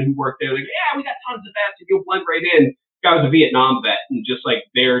veteran who worked there, like, yeah, we got tons of vets and you'll blend right in. The guy was a Vietnam vet and just like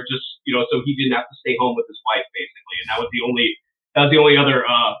there, so he didn't have to stay home with his wife basically. And that was the only other,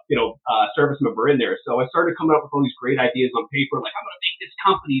 service member in there. So I started coming up with all these great ideas on paper. Like, I'm going to make this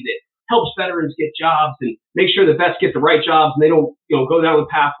company that helps veterans get jobs and make sure that vets get the right jobs and they don't, go down the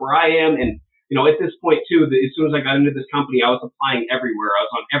path where I am. And, at this point too, as soon as I got into this company, I was applying everywhere. I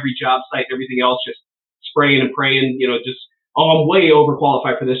was on every job site and everything else, just spraying and praying, I'm way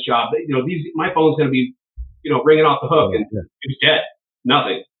overqualified for this job. My phone's going to be, ringing off the hook and it's dead.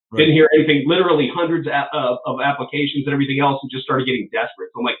 Nothing. Right. Didn't hear anything, literally hundreds of applications and everything else, and just started getting desperate.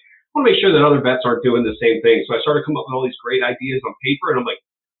 So I'm like, I want to make sure that other vets aren't doing the same thing. So I started coming up with all these great ideas on paper, and I'm like,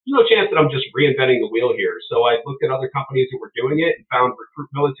 there's no chance that I'm just reinventing the wheel here. So I looked at other companies that were doing it and found Recruit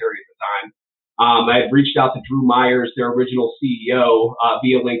Military at the time. I had reached out to Drew Myers, their original CEO,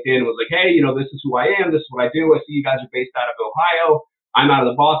 via LinkedIn and was like, hey, this is who I am. This is what I do. I see you guys are based out of Ohio. I'm out of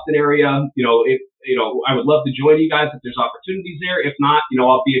the Boston area. I would love to join you guys if there's opportunities there. If not,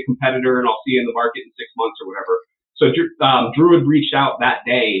 I'll be a competitor and I'll see you in the market in 6 months or whatever. So Drew had reached out that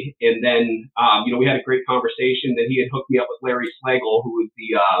day, and then we had a great conversation. Then he had hooked me up with Larry Slagle, who was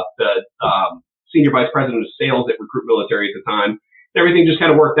the senior vice president of sales at Recruit Military at the time. everything just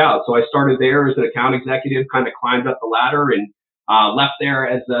kind of worked out. So I started there as an account executive, kind of climbed up the ladder, and left there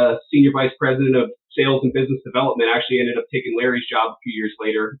as a senior vice president of sales and business development. Actually ended up taking Larry's job a few years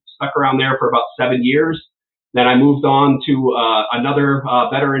later. Stuck around there for about 7 years. Then I moved on to another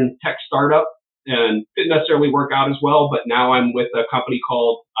veteran tech startup, and didn't necessarily work out as well, but now I'm with a company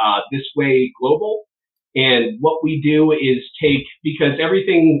called This Way Global. And what we do is because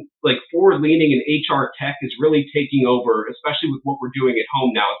everything like forward leaning in HR tech is really taking over, especially with what we're doing at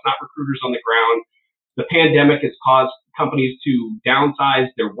home now. It's not recruiters on the ground. The pandemic has caused companies to downsize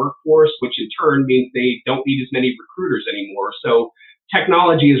their workforce, which in turn means they don't need as many recruiters anymore. So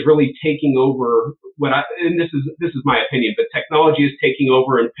technology is really taking over and this is my opinion, but technology is taking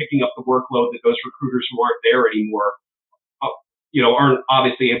over and picking up the workload that those recruiters who aren't there anymore, aren't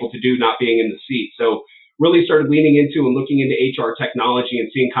obviously able to do, not being in the seat. So really started leaning into and looking into HR technology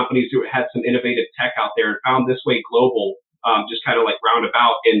and seeing companies who had some innovative tech out there, and found This Way Global, just kind of like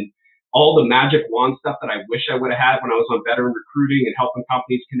roundabout, and all the magic wand stuff that I wish I would have had when I was on veteran recruiting and helping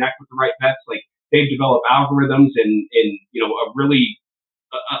companies connect with the right vets. Like, they've developed algorithms and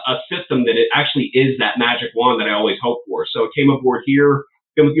a system that it actually is that magic wand that I always hoped for. So I came aboard here,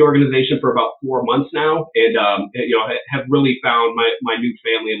 been with the organization for about 4 months now, and have really found my new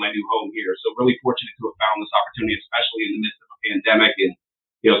family and my new home here. So really fortunate to have found this opportunity, especially in the midst of a pandemic and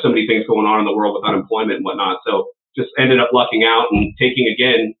so many things going on in the world with unemployment and whatnot. So just ended up lucking out and taking,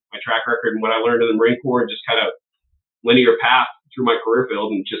 again, my track record and what I learned in the Marine Corps, and just kind of linear path through my career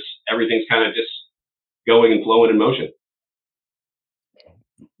field, and just everything's kind of just going and flowing in motion.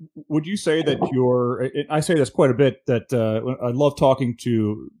 Would you say that I say this quite a bit, that I love talking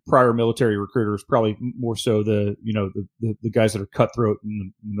to prior military recruiters, probably more so the guys that are cutthroat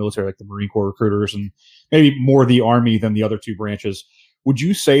in the military, like the Marine Corps recruiters, and maybe more the Army than the other two branches. Would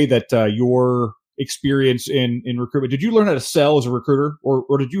you say that your experience in recruitment, did you learn how to sell as a recruiter,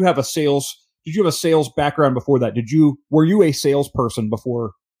 or did you have a sales background before that? Were you a salesperson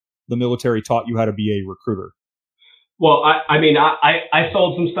before the military taught you how to be a recruiter? Well, I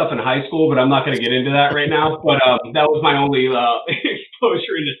sold some stuff in high school, but I'm not going to get into that right now. But that was my only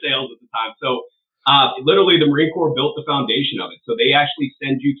exposure into sales at the time. So literally, the Marine Corps built the foundation of it. So they actually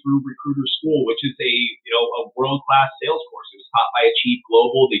send you through recruiter school, which is a world-class sales course. It was taught by Achieve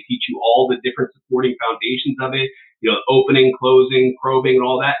Global. They teach you all the different supporting foundations of it, opening, closing, probing, and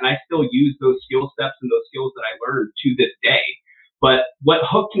all that. And I still use those skill steps and those skills that I learned to this day. But what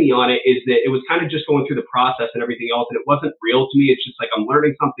hooked me on it is that it was kind of just going through the process and everything else, and it wasn't real to me. It's just like, I'm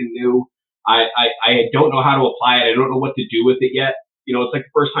learning something new. I don't know how to apply it. I don't know what to do with it yet. It's like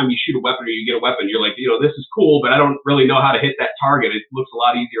the first time you shoot a weapon or you get a weapon, you're like, this is cool, but I don't really know how to hit that target. It looks a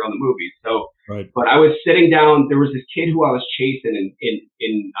lot easier on the movies. So, right. But I was sitting down. There was this kid who I was chasing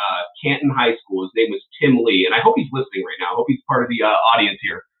in Canton High School. His name was Tim Lee, and I hope he's listening right now. I hope he's part of the audience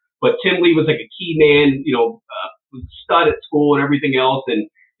here. But Tim Lee was like a key man, was a stud at school and everything else, and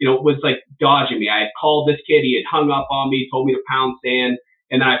was like dodging me. I had called this kid, he had hung up on me, told me to pound sand,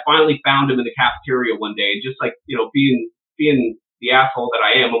 and then I finally found him in the cafeteria one day, and just like being the asshole that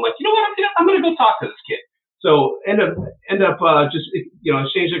I am, I'm like, what, I'm gonna go talk to this kid. So end up just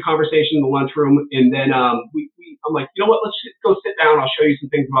exchanging a conversation in the lunchroom, and then I'm like, what, let's just go sit down. I'll show you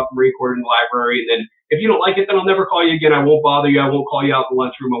some things about the Marine Corps in the library, and then if you don't like it, then I'll never call you again. I won't bother you. I won't call you out in the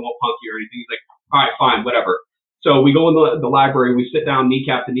lunchroom. I won't punk you or anything. He's like, all right, fine, whatever. So we go in the library, we sit down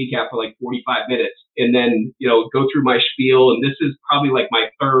kneecap to kneecap for like 45 minutes, and then, go through my spiel. And this is probably like my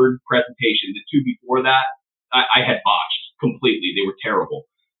third presentation. The two before that, I had botched completely. They were terrible.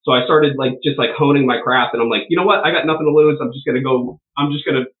 So I started just honing my craft, and I'm like, what? I got nothing to lose. I'm just going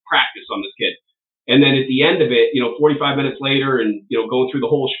to practice on this kid. And then at the end of it, 45 minutes later, and, going through the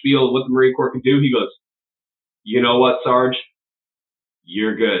whole spiel of what the Marine Corps can do, he goes, you know what, Sarge?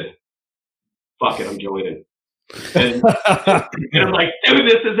 You're good. Fuck it. I'm joining. And I'm like, dude,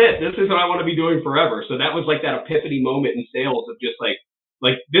 this is it. This is what I want to be doing forever. So that was like that epiphany moment in sales of just like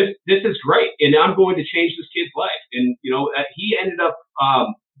this is great, and I'm going to change this kid's life. And he ended up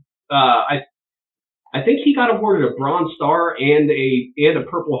I think he got awarded a Bronze Star and a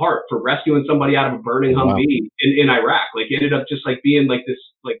Purple Heart for rescuing somebody out of a burning Humvee in Iraq. Like, he ended up just like being like this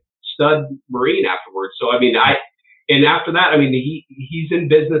like stud Marine afterwards. So and after that, he's in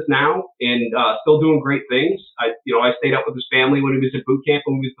business now and still doing great things. I stayed up with his family when he was at boot camp,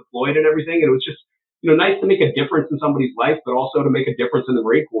 when he was deployed and everything. And it was just, nice to make a difference in somebody's life, but also to make a difference in the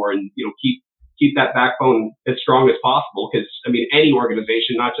Marine Corps and, keep that backbone as strong as possible. Because, any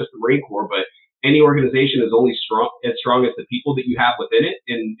organization, not just the Marine Corps, but any organization is only as strong as the people that you have within it.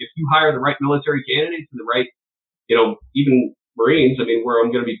 And if you hire the right military candidates and the right, even Marines, where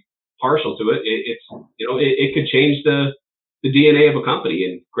I'm going to be partial to it, it could change the the DNA of a company.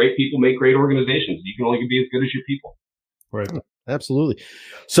 And great people make great organizations. You can only be as good as your people. Right. Absolutely.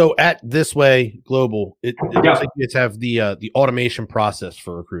 So at This Way Global, it looks like it's have the automation process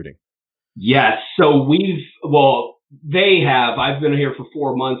for recruiting. Yes. So they have. I've been here for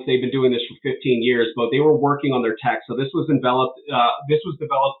 4 months. They've been doing this for 15 years, but they were working on their tech. So this was developed.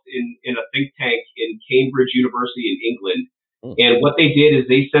 In a think tank in Cambridge University in England. And what they did is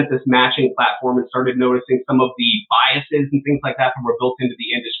they sent this matching platform and started noticing some of the biases and things like that were built into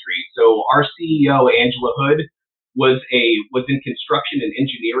the industry. So our CEO, Angela Hood, was in construction and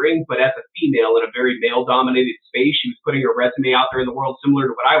engineering, but as a female in a very male-dominated space, she was putting her resume out there in the world, similar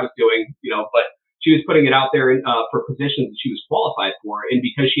to what I was doing, but she was putting it out there for positions that she was qualified for. And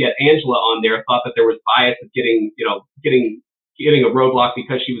because she had Angela on there, thought that there was bias of getting a roadblock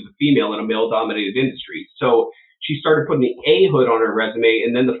because she was a female in a male-dominated industry. So she started putting the A Hood on her resume,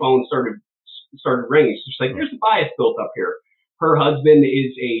 and then the phone started ringing. She's like, "There's a bias built up here." Her husband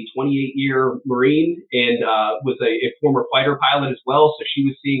is a 28-year Marine and was a former fighter pilot as well. So she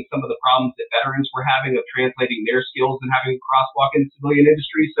was seeing some of the problems that veterans were having of translating their skills and having a crosswalk in the civilian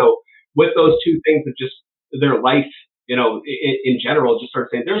industry. So with those two things of just their life, in general, just started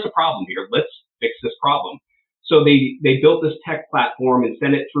saying, "There's a problem here. Let's fix this problem." So they built this tech platform and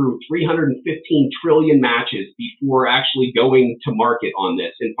sent it through 315 trillion matches before actually going to market on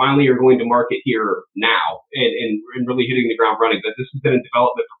this. And finally are going to market here now and really hitting the ground running. But this has been in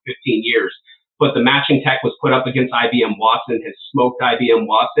development for 15 years. But the matching tech was put up against IBM Watson, has smoked IBM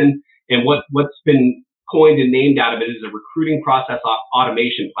Watson. And what's been coined and named out of it is a recruiting process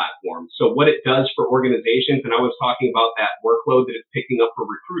automation platform. So what it does for organizations, and I was talking about that workload that it's picking up for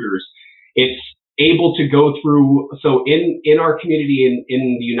recruiters, it's able to go through. So in our community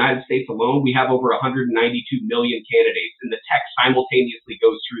in the United States alone, we have over 192 million candidates, and the tech simultaneously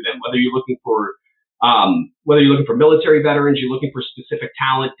goes through them. Whether you're looking for military veterans, you're looking for specific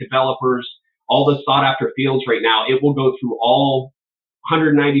talent, developers, all the sought after fields right now, it will go through all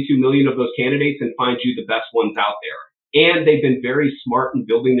 192 million of those candidates and find you the best ones out there. And they've been very smart in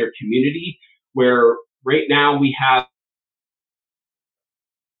building their community, where right now we have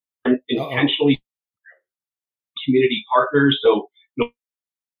intentionally community partners. So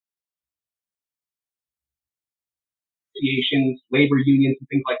associations, labor unions, and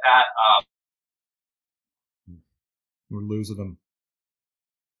things like that. We're losing them.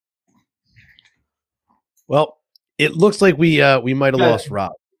 Well, it looks like we might have lost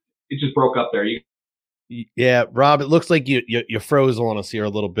Rob. It just broke up there. Yeah, Rob, it looks like you froze on us here a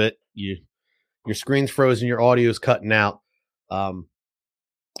little bit. Your screen's frozen, your audio's cutting out.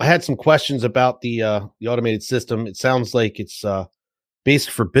 I had some questions about the automated system. It sounds like it's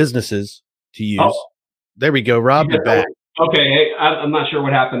basic for businesses to use. Oh. There we go, Rob. You're back. Okay, hey, I'm not sure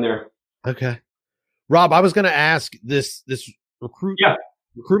what happened there. Okay, Rob, I was going to ask this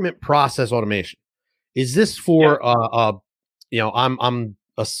recruitment process automation. Is this for I'm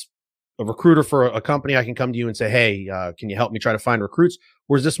a recruiter for a company? I can come to you and say, "Hey, can you help me try to find recruits?"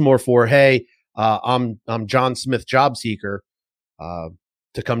 Or is this more for, "Hey, I'm John Smith, job seeker,"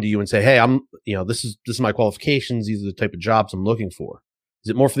 to come to you and say, "Hey, this is my qualifications. These are the type of jobs I'm looking for." Is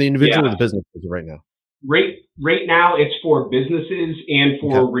it more for the individual or the business right now? Right now, it's for businesses and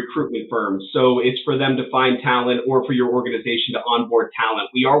for recruitment firms. So it's for them to find talent or for your organization to onboard talent.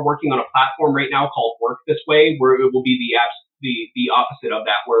 We are working on a platform right now called Work This Way, where it will be the opposite of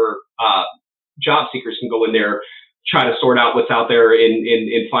that, where job seekers can go in there, try to sort out what's out there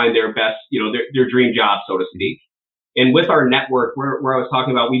and find their best, their dream job, so to speak. And with our network, where I was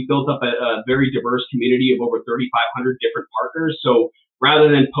talking about, we built up a very diverse community of over 3,500 different partners. So rather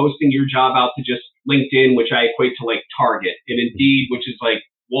than posting your job out to just LinkedIn, which I equate to like Target, and Indeed, which is like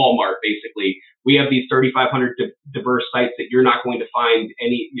Walmart, basically, we have these 3,500 diverse sites that you're not going to find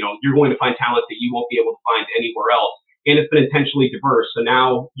you're going to find talent that you won't be able to find anywhere else. And it's been intentionally diverse. So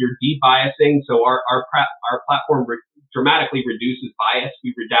now you're de-biasing. So our platform dramatically reduces bias.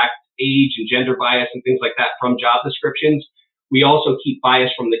 We redact age and gender bias and things like that from job descriptions. We also keep bias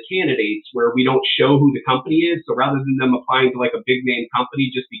from the candidates, where we don't show who the company is. So rather than them applying to like a big name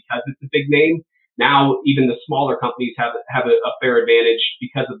company just because it's a big name, now even the smaller companies have a fair advantage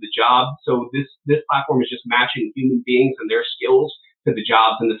because of the job. So this platform is just matching human beings and their skills to the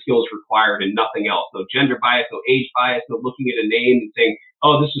jobs and the skills required and nothing else. No gender bias, no age bias, no looking at a name and saying,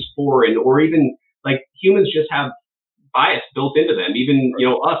 "Oh, this is foreign," or even like humans just have bias built into them. Even,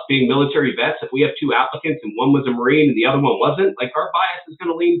 us being military vets, if we have two applicants and one was a Marine and the other one wasn't, like our bias is going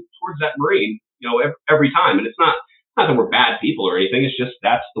to lean towards that Marine, every time. And it's not that we're bad people or anything. It's just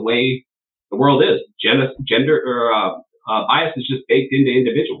that's the way the world is. Gender or bias is just baked into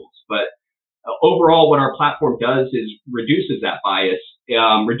individuals. But overall, what our platform does is reduces that bias,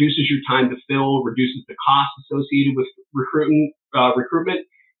 reduces your time to fill, reduces the cost associated with recruitment,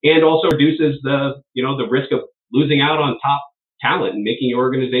 and also reduces the risk of losing out on top talent and making your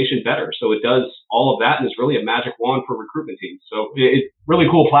organization better. So it does all of that, and is really a magic wand for recruitment teams. So it's really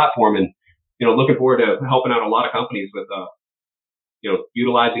cool platform, and looking forward to helping out a lot of companies with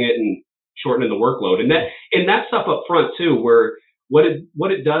utilizing it and shortening the workload. And that stuff up front too, where what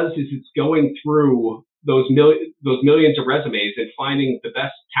it does is it's going through those millions of resumes and finding the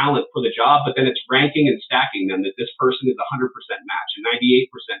best talent for the job, but then it's ranking and stacking them, that this person is 100% match, a 98%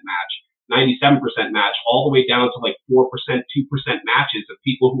 match, 97% match, all the way down to like 4%, 2% matches of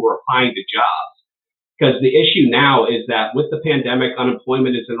people who are applying to jobs. Because the issue now is that with the pandemic,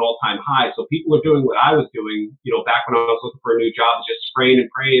 unemployment is an all-time high. So people are doing what I was doing, back when I was looking for a new job, just spraying and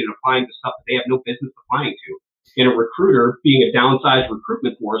praying and applying to stuff that they have no business applying to. And a recruiter, being a downsized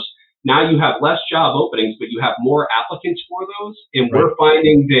recruitment force, now you have less job openings, but you have more applicants for those. And we're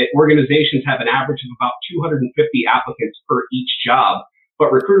finding that organizations have an average of about 250 applicants per each job, but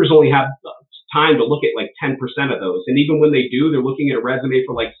recruiters only have time to look at like 10% of those. And even when they do, they're looking at a resume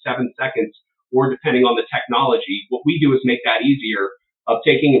for like 7 seconds, or depending on the technology. What we do is make that easier of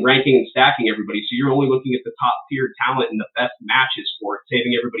taking and ranking and stacking everybody. So you're only looking at the top tier talent and the best matches for it,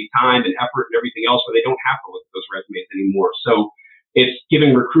 saving everybody time and effort and everything else, where they don't have to look at those resumes anymore. So it's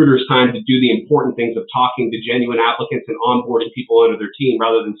giving recruiters time to do the important things of talking to genuine applicants and onboarding people onto their team,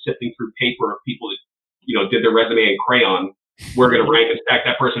 rather than sifting through paper of people that, did their resume in crayon. We're going to rank and stack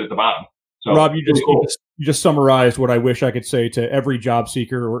that person at the bottom. So, Rob, you just summarized what I wish I could say to every job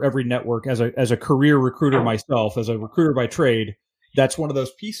seeker or every network. As a career recruiter myself, as a recruiter by trade, that's one of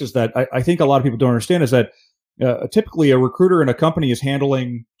those pieces that I think a lot of people don't understand, is that typically a recruiter in a company is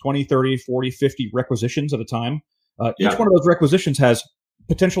handling 20, 30, 40, 50 requisitions at a time. Each one of those requisitions has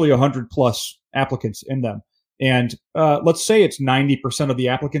potentially 100 plus applicants in them. And let's say it's 90% of the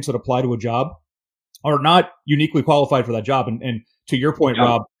applicants that apply to a job are not uniquely qualified for that job. And to your point,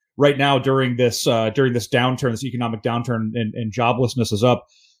 Rob, right now during this downturn, this economic downturn, and joblessness is up,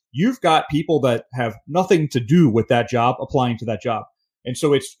 you've got people that have nothing to do with that job applying to that job. And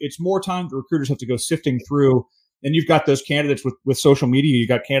so it's more time the recruiters have to go sifting through. And you've got those candidates with social media. You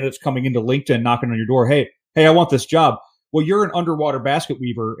got candidates coming into LinkedIn, knocking on your door. Hey, I want this job. Well, you're an underwater basket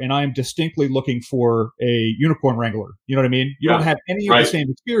weaver, and I'm distinctly looking for a unicorn wrangler. You know what I mean? You don't have any of the same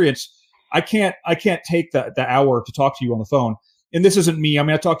experience. I can't take the hour to talk to you on the phone. And this isn't me. I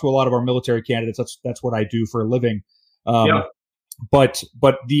mean, I talk to a lot of our military candidates. That's what I do for a living. But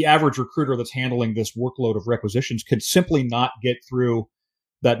the average recruiter that's handling this workload of requisitions can simply not get through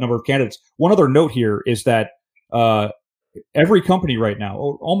that number of candidates. One other note here is that every company right now,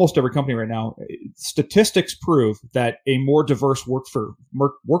 or almost every company right now, statistics prove that a more diverse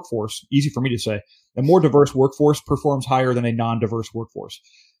workforce, easy for me to say, a more diverse workforce performs higher than a non-diverse workforce.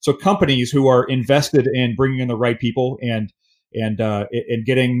 So companies who are invested in bringing in the right people and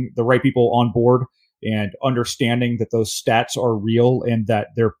getting the right people on board and understanding that those stats are real and that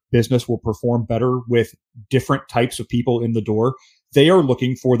their business will perform better with different types of people in the door, they are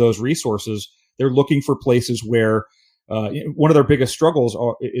looking for those resources. They're looking for places where one of their biggest struggles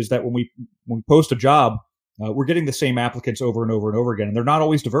is that when we post a job, we're getting the same applicants over and over and over again, and they're not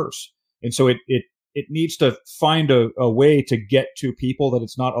always diverse. And so it needs to find a way to get to people that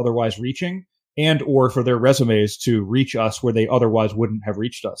it's not otherwise reaching, and or for their resumes to reach us where they otherwise wouldn't have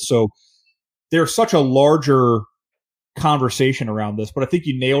reached us. So there's such a larger conversation around this, but I think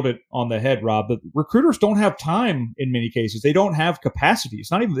you nailed it on the head, Rob. That recruiters don't have time in many cases. They don't have capacity.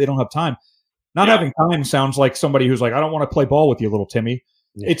 It's not even they don't have time. Not having time sounds like somebody who's like, I don't want to play ball with you, little Timmy.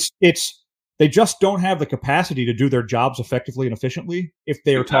 Yeah. It's they just don't have the capacity to do their jobs effectively and efficiently if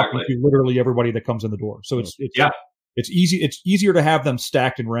they are talking to literally everybody that comes in the door. So it's easy. It's easier to have them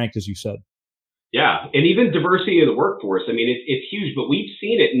stacked and ranked, as you said. Yeah, and even diversity of the workforce. I mean, it's huge, but we've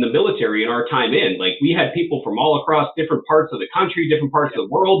seen it in the military in our time in. Like, we had people from all across different parts of the country, different parts of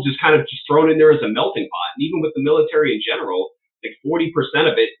the world, just kind of just thrown in there as a melting pot. And even with the military in general, like 40%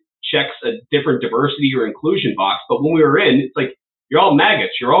 of it checks a different diversity or inclusion box. But when we were in, it's like, you're all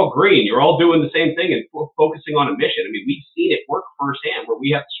maggots, you're all green, you're all doing the same thing and focusing on a mission. I mean, we've seen it work firsthand where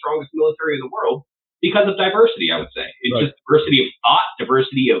we have the strongest military in the world because of diversity, I would say. It's just diversity of thought,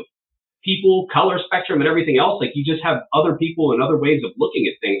 diversity of people, color spectrum, and everything else. Like, you just have other people and other ways of looking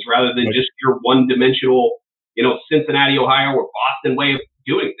at things rather than just your one-dimensional, Cincinnati, Ohio, or Boston way of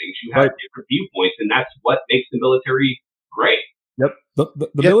doing things. You have different viewpoints, and that's what makes the military great. Yep. The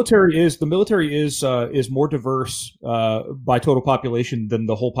military is more diverse by total population than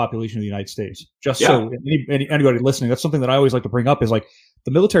the whole population of the United States. Just so anybody listening, that's something that I always like to bring up is like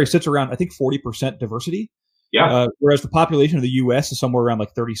the military sits around, I think, 40% diversity. Yeah. Whereas the population of the U.S. is somewhere around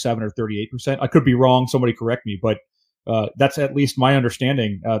like 37 or 38%. I could be wrong. Somebody correct me, but that's at least my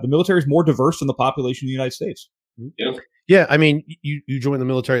understanding. The military is more diverse than the population of the United States. Yeah. Yeah. I mean, you join the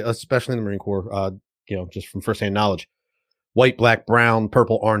military, especially in the Marine Corps, just from firsthand knowledge. White, black, brown,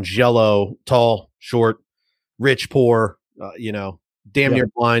 purple, orange, yellow, tall, short, rich, poor, damn near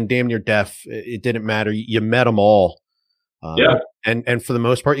blind, damn near deaf. It didn't matter. You met them all. And for the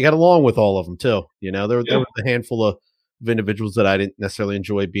most part, you got along with all of them too. There was a handful of individuals that I didn't necessarily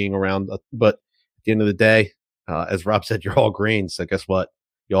enjoy being around. But at the end of the day, as Rob said, you're all green. So guess what?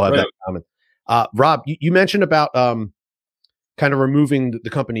 You all have that in common. Rob, you mentioned about kind of removing the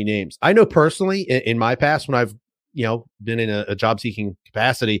company names. I know personally in my past when I've been in a job seeking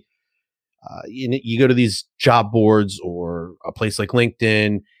capacity, you go to these job boards or a place like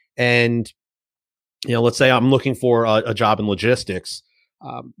LinkedIn, and let's say I'm looking for a job in logistics.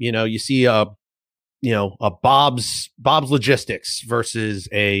 You see a Bob's Logistics versus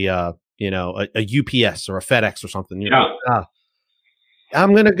a UPS or a FedEx or something.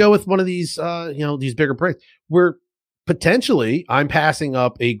 I'm going to go with one of these these bigger brands where potentially I'm passing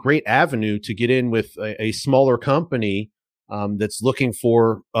up a great avenue to get in with a smaller company that's looking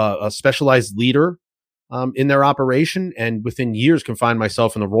for a specialized leader in their operation, and within years can find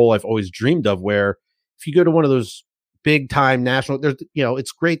myself in the role I've always dreamed of, where if you go to one of those big time national,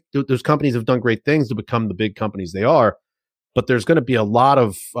 it's great. Those companies have done great things to become the big companies they are, but there's going to be a lot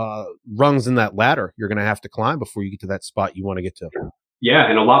of rungs in that ladder you're going to have to climb before you get to that spot you want to get to. Yeah,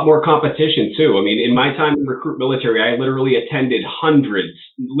 and a lot more competition too. I mean, in my time in recruit military, I literally attended hundreds,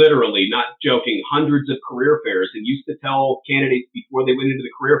 literally, not joking, hundreds of career fairs, and used to tell candidates before they went into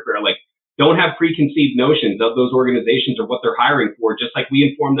the career fair, like, don't have preconceived notions of those organizations or what they're hiring for, just like we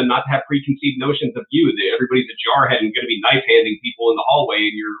inform them not to have preconceived notions of you, that everybody's a jarhead and going to be knife handing people in the hallway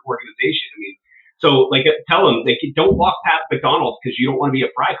in your organization. I mean, so like tell them, don't walk past McDonald's because you don't want to be a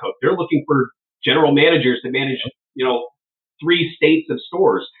fry cook. They're looking for general managers to manage, 3 states of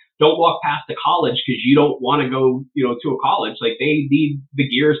stores. Don't walk past a college because you don't want to go, to a college. Like, they need the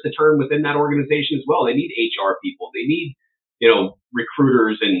gears to turn within that organization as well. They need HR people. They need,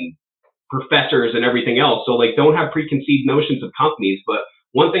 recruiters and professors and everything else. So like, don't have preconceived notions of companies. But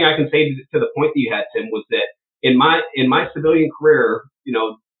one thing I can say to the point that you had, Tim, was that in my civilian career,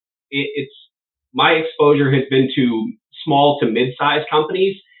 it's my exposure has been to small to mid-sized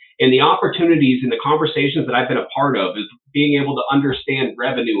companies. And the opportunities and the conversations that I've been a part of is being able to understand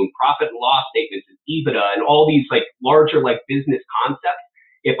revenue and profit and loss statements and EBITDA and all these like larger like business concepts.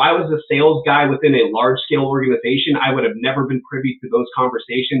 If I was a sales guy within a large scale organization, I would have never been privy to those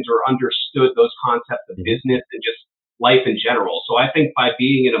conversations or understood those concepts of business and just life in general. So I think by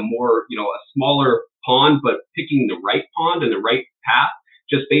being in a more, a smaller pond, but picking the right pond and the right path,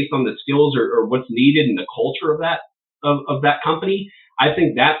 just based on the skills or what's needed and the culture of that company, I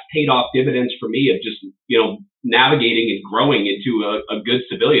think that's paid off dividends for me of just, navigating and growing into a good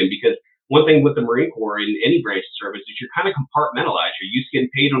civilian. Because one thing with the Marine Corps in any branch of service is you're kind of compartmentalized. You're used to getting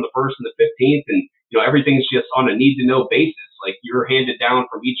paid on the 1st and the 15th, and everything's just on a need to know basis. Like, you're handed down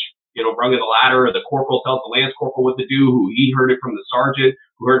from each rung of the ladder. Or the corporal tells the lance corporal what to do, who he heard it from the sergeant,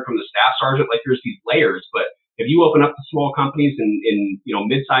 who heard it from the staff sergeant. Like, there's these layers. But if you open up to small companies and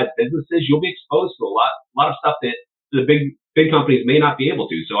mid-sized businesses, you'll be exposed to a lot of stuff that the big companies may not be able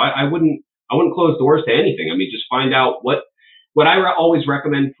to. So I wouldn't close doors to anything. I mean, just find out what I always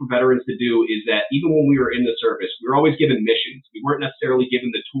recommend for veterans to do is that even when we were in the service, we were always given missions. We weren't necessarily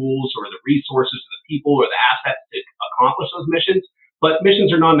given the tools or the resources or the people or the assets to accomplish those missions, but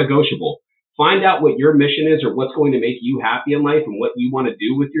missions are non-negotiable. Find out what your mission is or what's going to make you happy in life and what you want to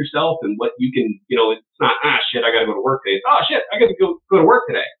do with yourself and what you can, it's not, shit, I got to go to work today. It's, oh, shit, I got to go to work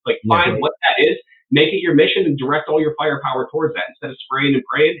today. Like, find what that is. Make it your mission and direct all your firepower towards that instead of spraying and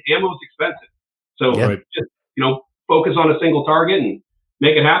praying. Ammo is expensive. So just, focus on a single target and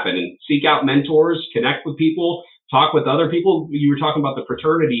make it happen and seek out mentors, connect with people, talk with other people. You were talking about the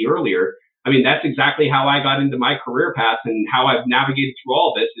fraternity earlier. I mean, that's exactly how I got into my career path and how I've navigated through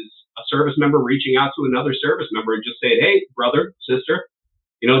all this is a service member reaching out to another service member and just saying, hey, brother, sister,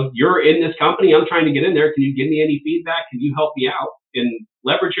 you're in this company. I'm trying to get in there. Can you give me any feedback? Can you help me out? And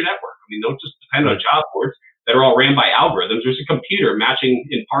leverage your network. I mean, don't just depend on job boards that are all ran by algorithms. There's a computer matching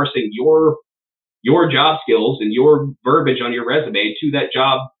and parsing your job skills and your verbiage on your resume to that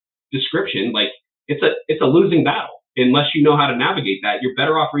job description. Like, it's a losing battle unless you know how to navigate that. You're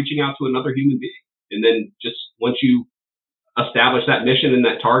better off reaching out to another human being. And then just once you establish that mission and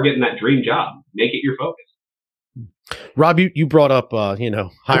that target and that dream job. Make it your focus. Rob, you brought up,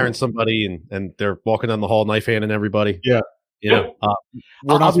 hiring somebody and they're walking down the hall, knife handing everybody. Yeah.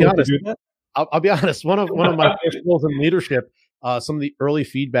 I'll be honest. I'll be honest. One of my first roles in leadership, some of the early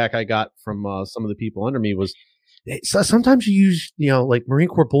feedback I got from some of the people under me was, sometimes you use, like Marine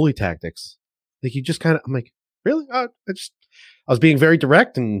Corps bully tactics. Like you just I'm like, really? I was being very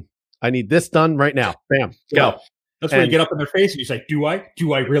direct, and I need this done right now. Bam, go. That's where you get up in their face and you say, "Do I?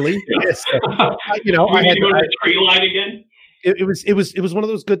 Do I really?" Yes. I had to go to the tree line again. It was one of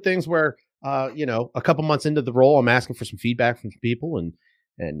those good things where, a couple months into the role, I'm asking for some feedback from people and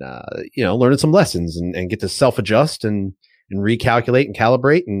learning some lessons and get to self-adjust and recalculate and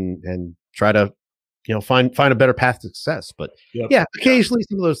calibrate and try to, find a better path to success. But occasionally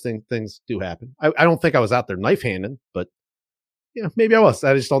some of those things do happen. I don't think I was out there knife handing, but maybe I was.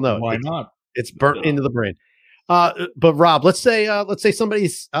 I just don't know. Why not? It's burnt into the brain. But Rob, let's say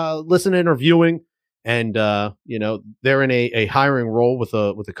somebody's listening or viewing, and they're in a hiring role with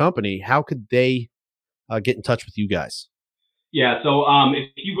a company. How could they get in touch with you guys? Yeah, so if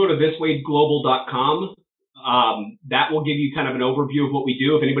you go to thiswayglobal.com, that will give you kind of an overview of what we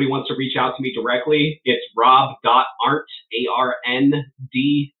do. If anybody wants to reach out to me directly, it's rob.arndt,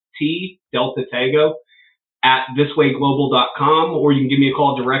 ARNDT, Delta Tango, at thiswayglobal.com, or you can give me a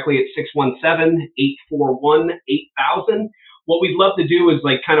call directly at 617-841-8000. What we'd love to do is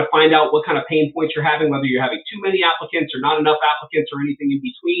kind of find out what kind of pain points you're having, whether you're having too many applicants or not enough applicants or anything in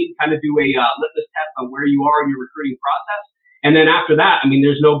between, kind of do a litmus test on where you are in your recruiting process. And then after that,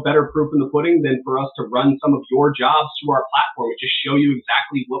 there's no better proof in the pudding than for us to run some of your jobs through our platform and just show you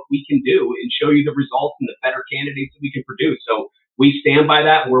exactly what we can do and show you the results and the better candidates that we can produce. So we stand by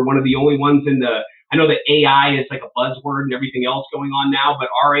that. We're one of the only ones I know that AI is like a buzzword and everything else going on now, but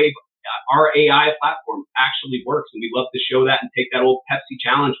our AI platform actually works. And we love to show that and take that old Pepsi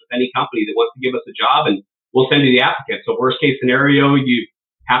challenge with any company that wants to give us a job, and we'll send you the applicant. So worst case scenario, you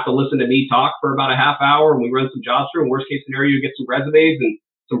have to listen to me talk for about a half hour and we run some jobs through. And worst case scenario, you get some resumes and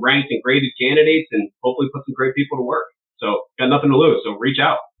some ranked and graded candidates and hopefully put some great people to work. So got nothing to lose. So reach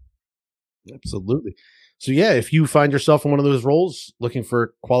out. Absolutely. So if you find yourself in one of those roles looking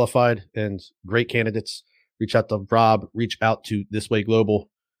for qualified and great candidates, reach out to Rob, reach out to This Way Global,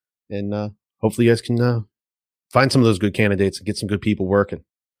 and hopefully you guys can find some of those good candidates and get some good people working.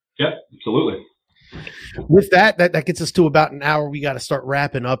 Yeah, absolutely. With that gets us to about an hour. We got to start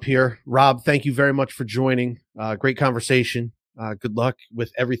wrapping up here. Rob, thank you very much for joining. Great conversation. Good luck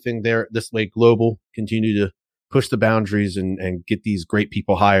with everything there at This Way Global. Continue to push the boundaries and get these great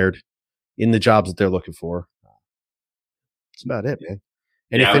people hired in the jobs that they're looking for. That's about it, man.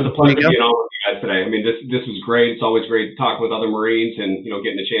 Anything it was a pleasure being on with you guys today. This was great. It's always great to talk with other Marines and,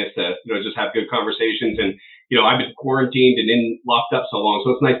 getting a chance to, just have good conversations. And, I've been quarantined and locked up so long.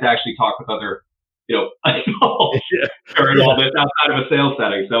 So it's nice to actually talk with other, during all this outside of a sales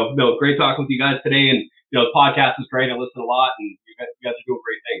setting. So, great talking with you guys today. And, the podcast is great. I listen a lot and you guys are doing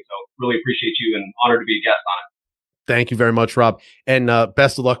great things. So really appreciate you and honored to be a guest on it. Thank you very much, Rob. And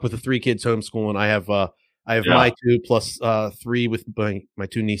best of luck with the 3 kids homeschooling. I have my 2 plus 3 with my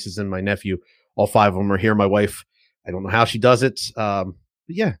 2 nieces and my nephew. All 5 of them are here. My wife, I don't know how she does it. But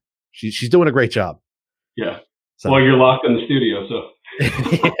yeah, she's doing a great job. Yeah. So. Well, you're locked in the studio, so.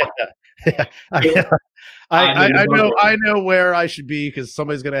 I know where I should be because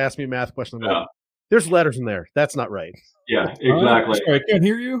somebody's going to ask me a math question. Like, there's letters in there. That's not right. Yeah, exactly. Sorry, I can't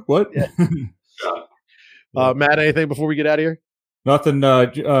hear you. What? Yeah. Matt, anything before we get out of here? Nothing.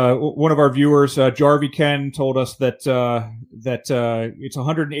 One of our viewers, Jarvie Ken, told us that it's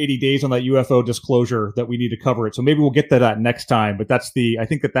 180 days on that UFO disclosure that we need to cover it. So maybe we'll get to that next time. But I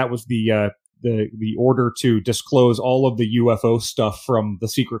think that was the order to disclose all of the UFO stuff from the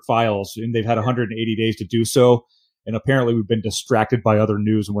secret files, and they've had 180 days to do so. And apparently, we've been distracted by other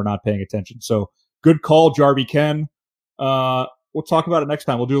news, and we're not paying attention. So good call, Jarvie Ken. We'll talk about it next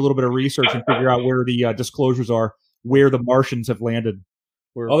time. We'll do a little bit of research and figure out where the disclosures are, where the Martians have landed.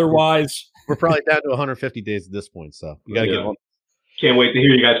 Otherwise, we're probably down to 150 days at this point. So we got to get on. Can't wait to hear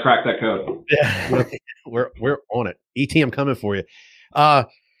you guys crack that code. Yeah, we're on it. ET, I'm coming for you.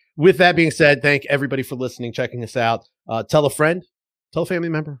 With that being said, thank everybody for listening, checking us out. Tell a friend, tell a family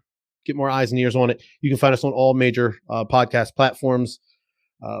member, get more eyes and ears on it. You can find us on all major podcast platforms.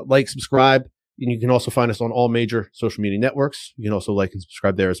 Like, subscribe. And you can also find us on all major social media networks. You can also like and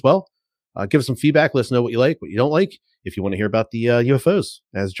subscribe there as well. Give us some feedback. Let us know what you like, what you don't like. If you want to hear about the UFOs,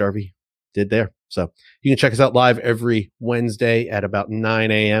 as Jarvie did there. So you can check us out live every Wednesday at about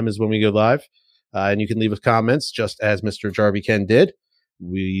 9 a.m. is when we go live. And you can leave us comments just as Mr. Jarvie Ken did.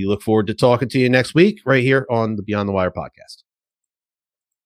 we look forward to talking to you next week right here on the Beyond the Wire podcast.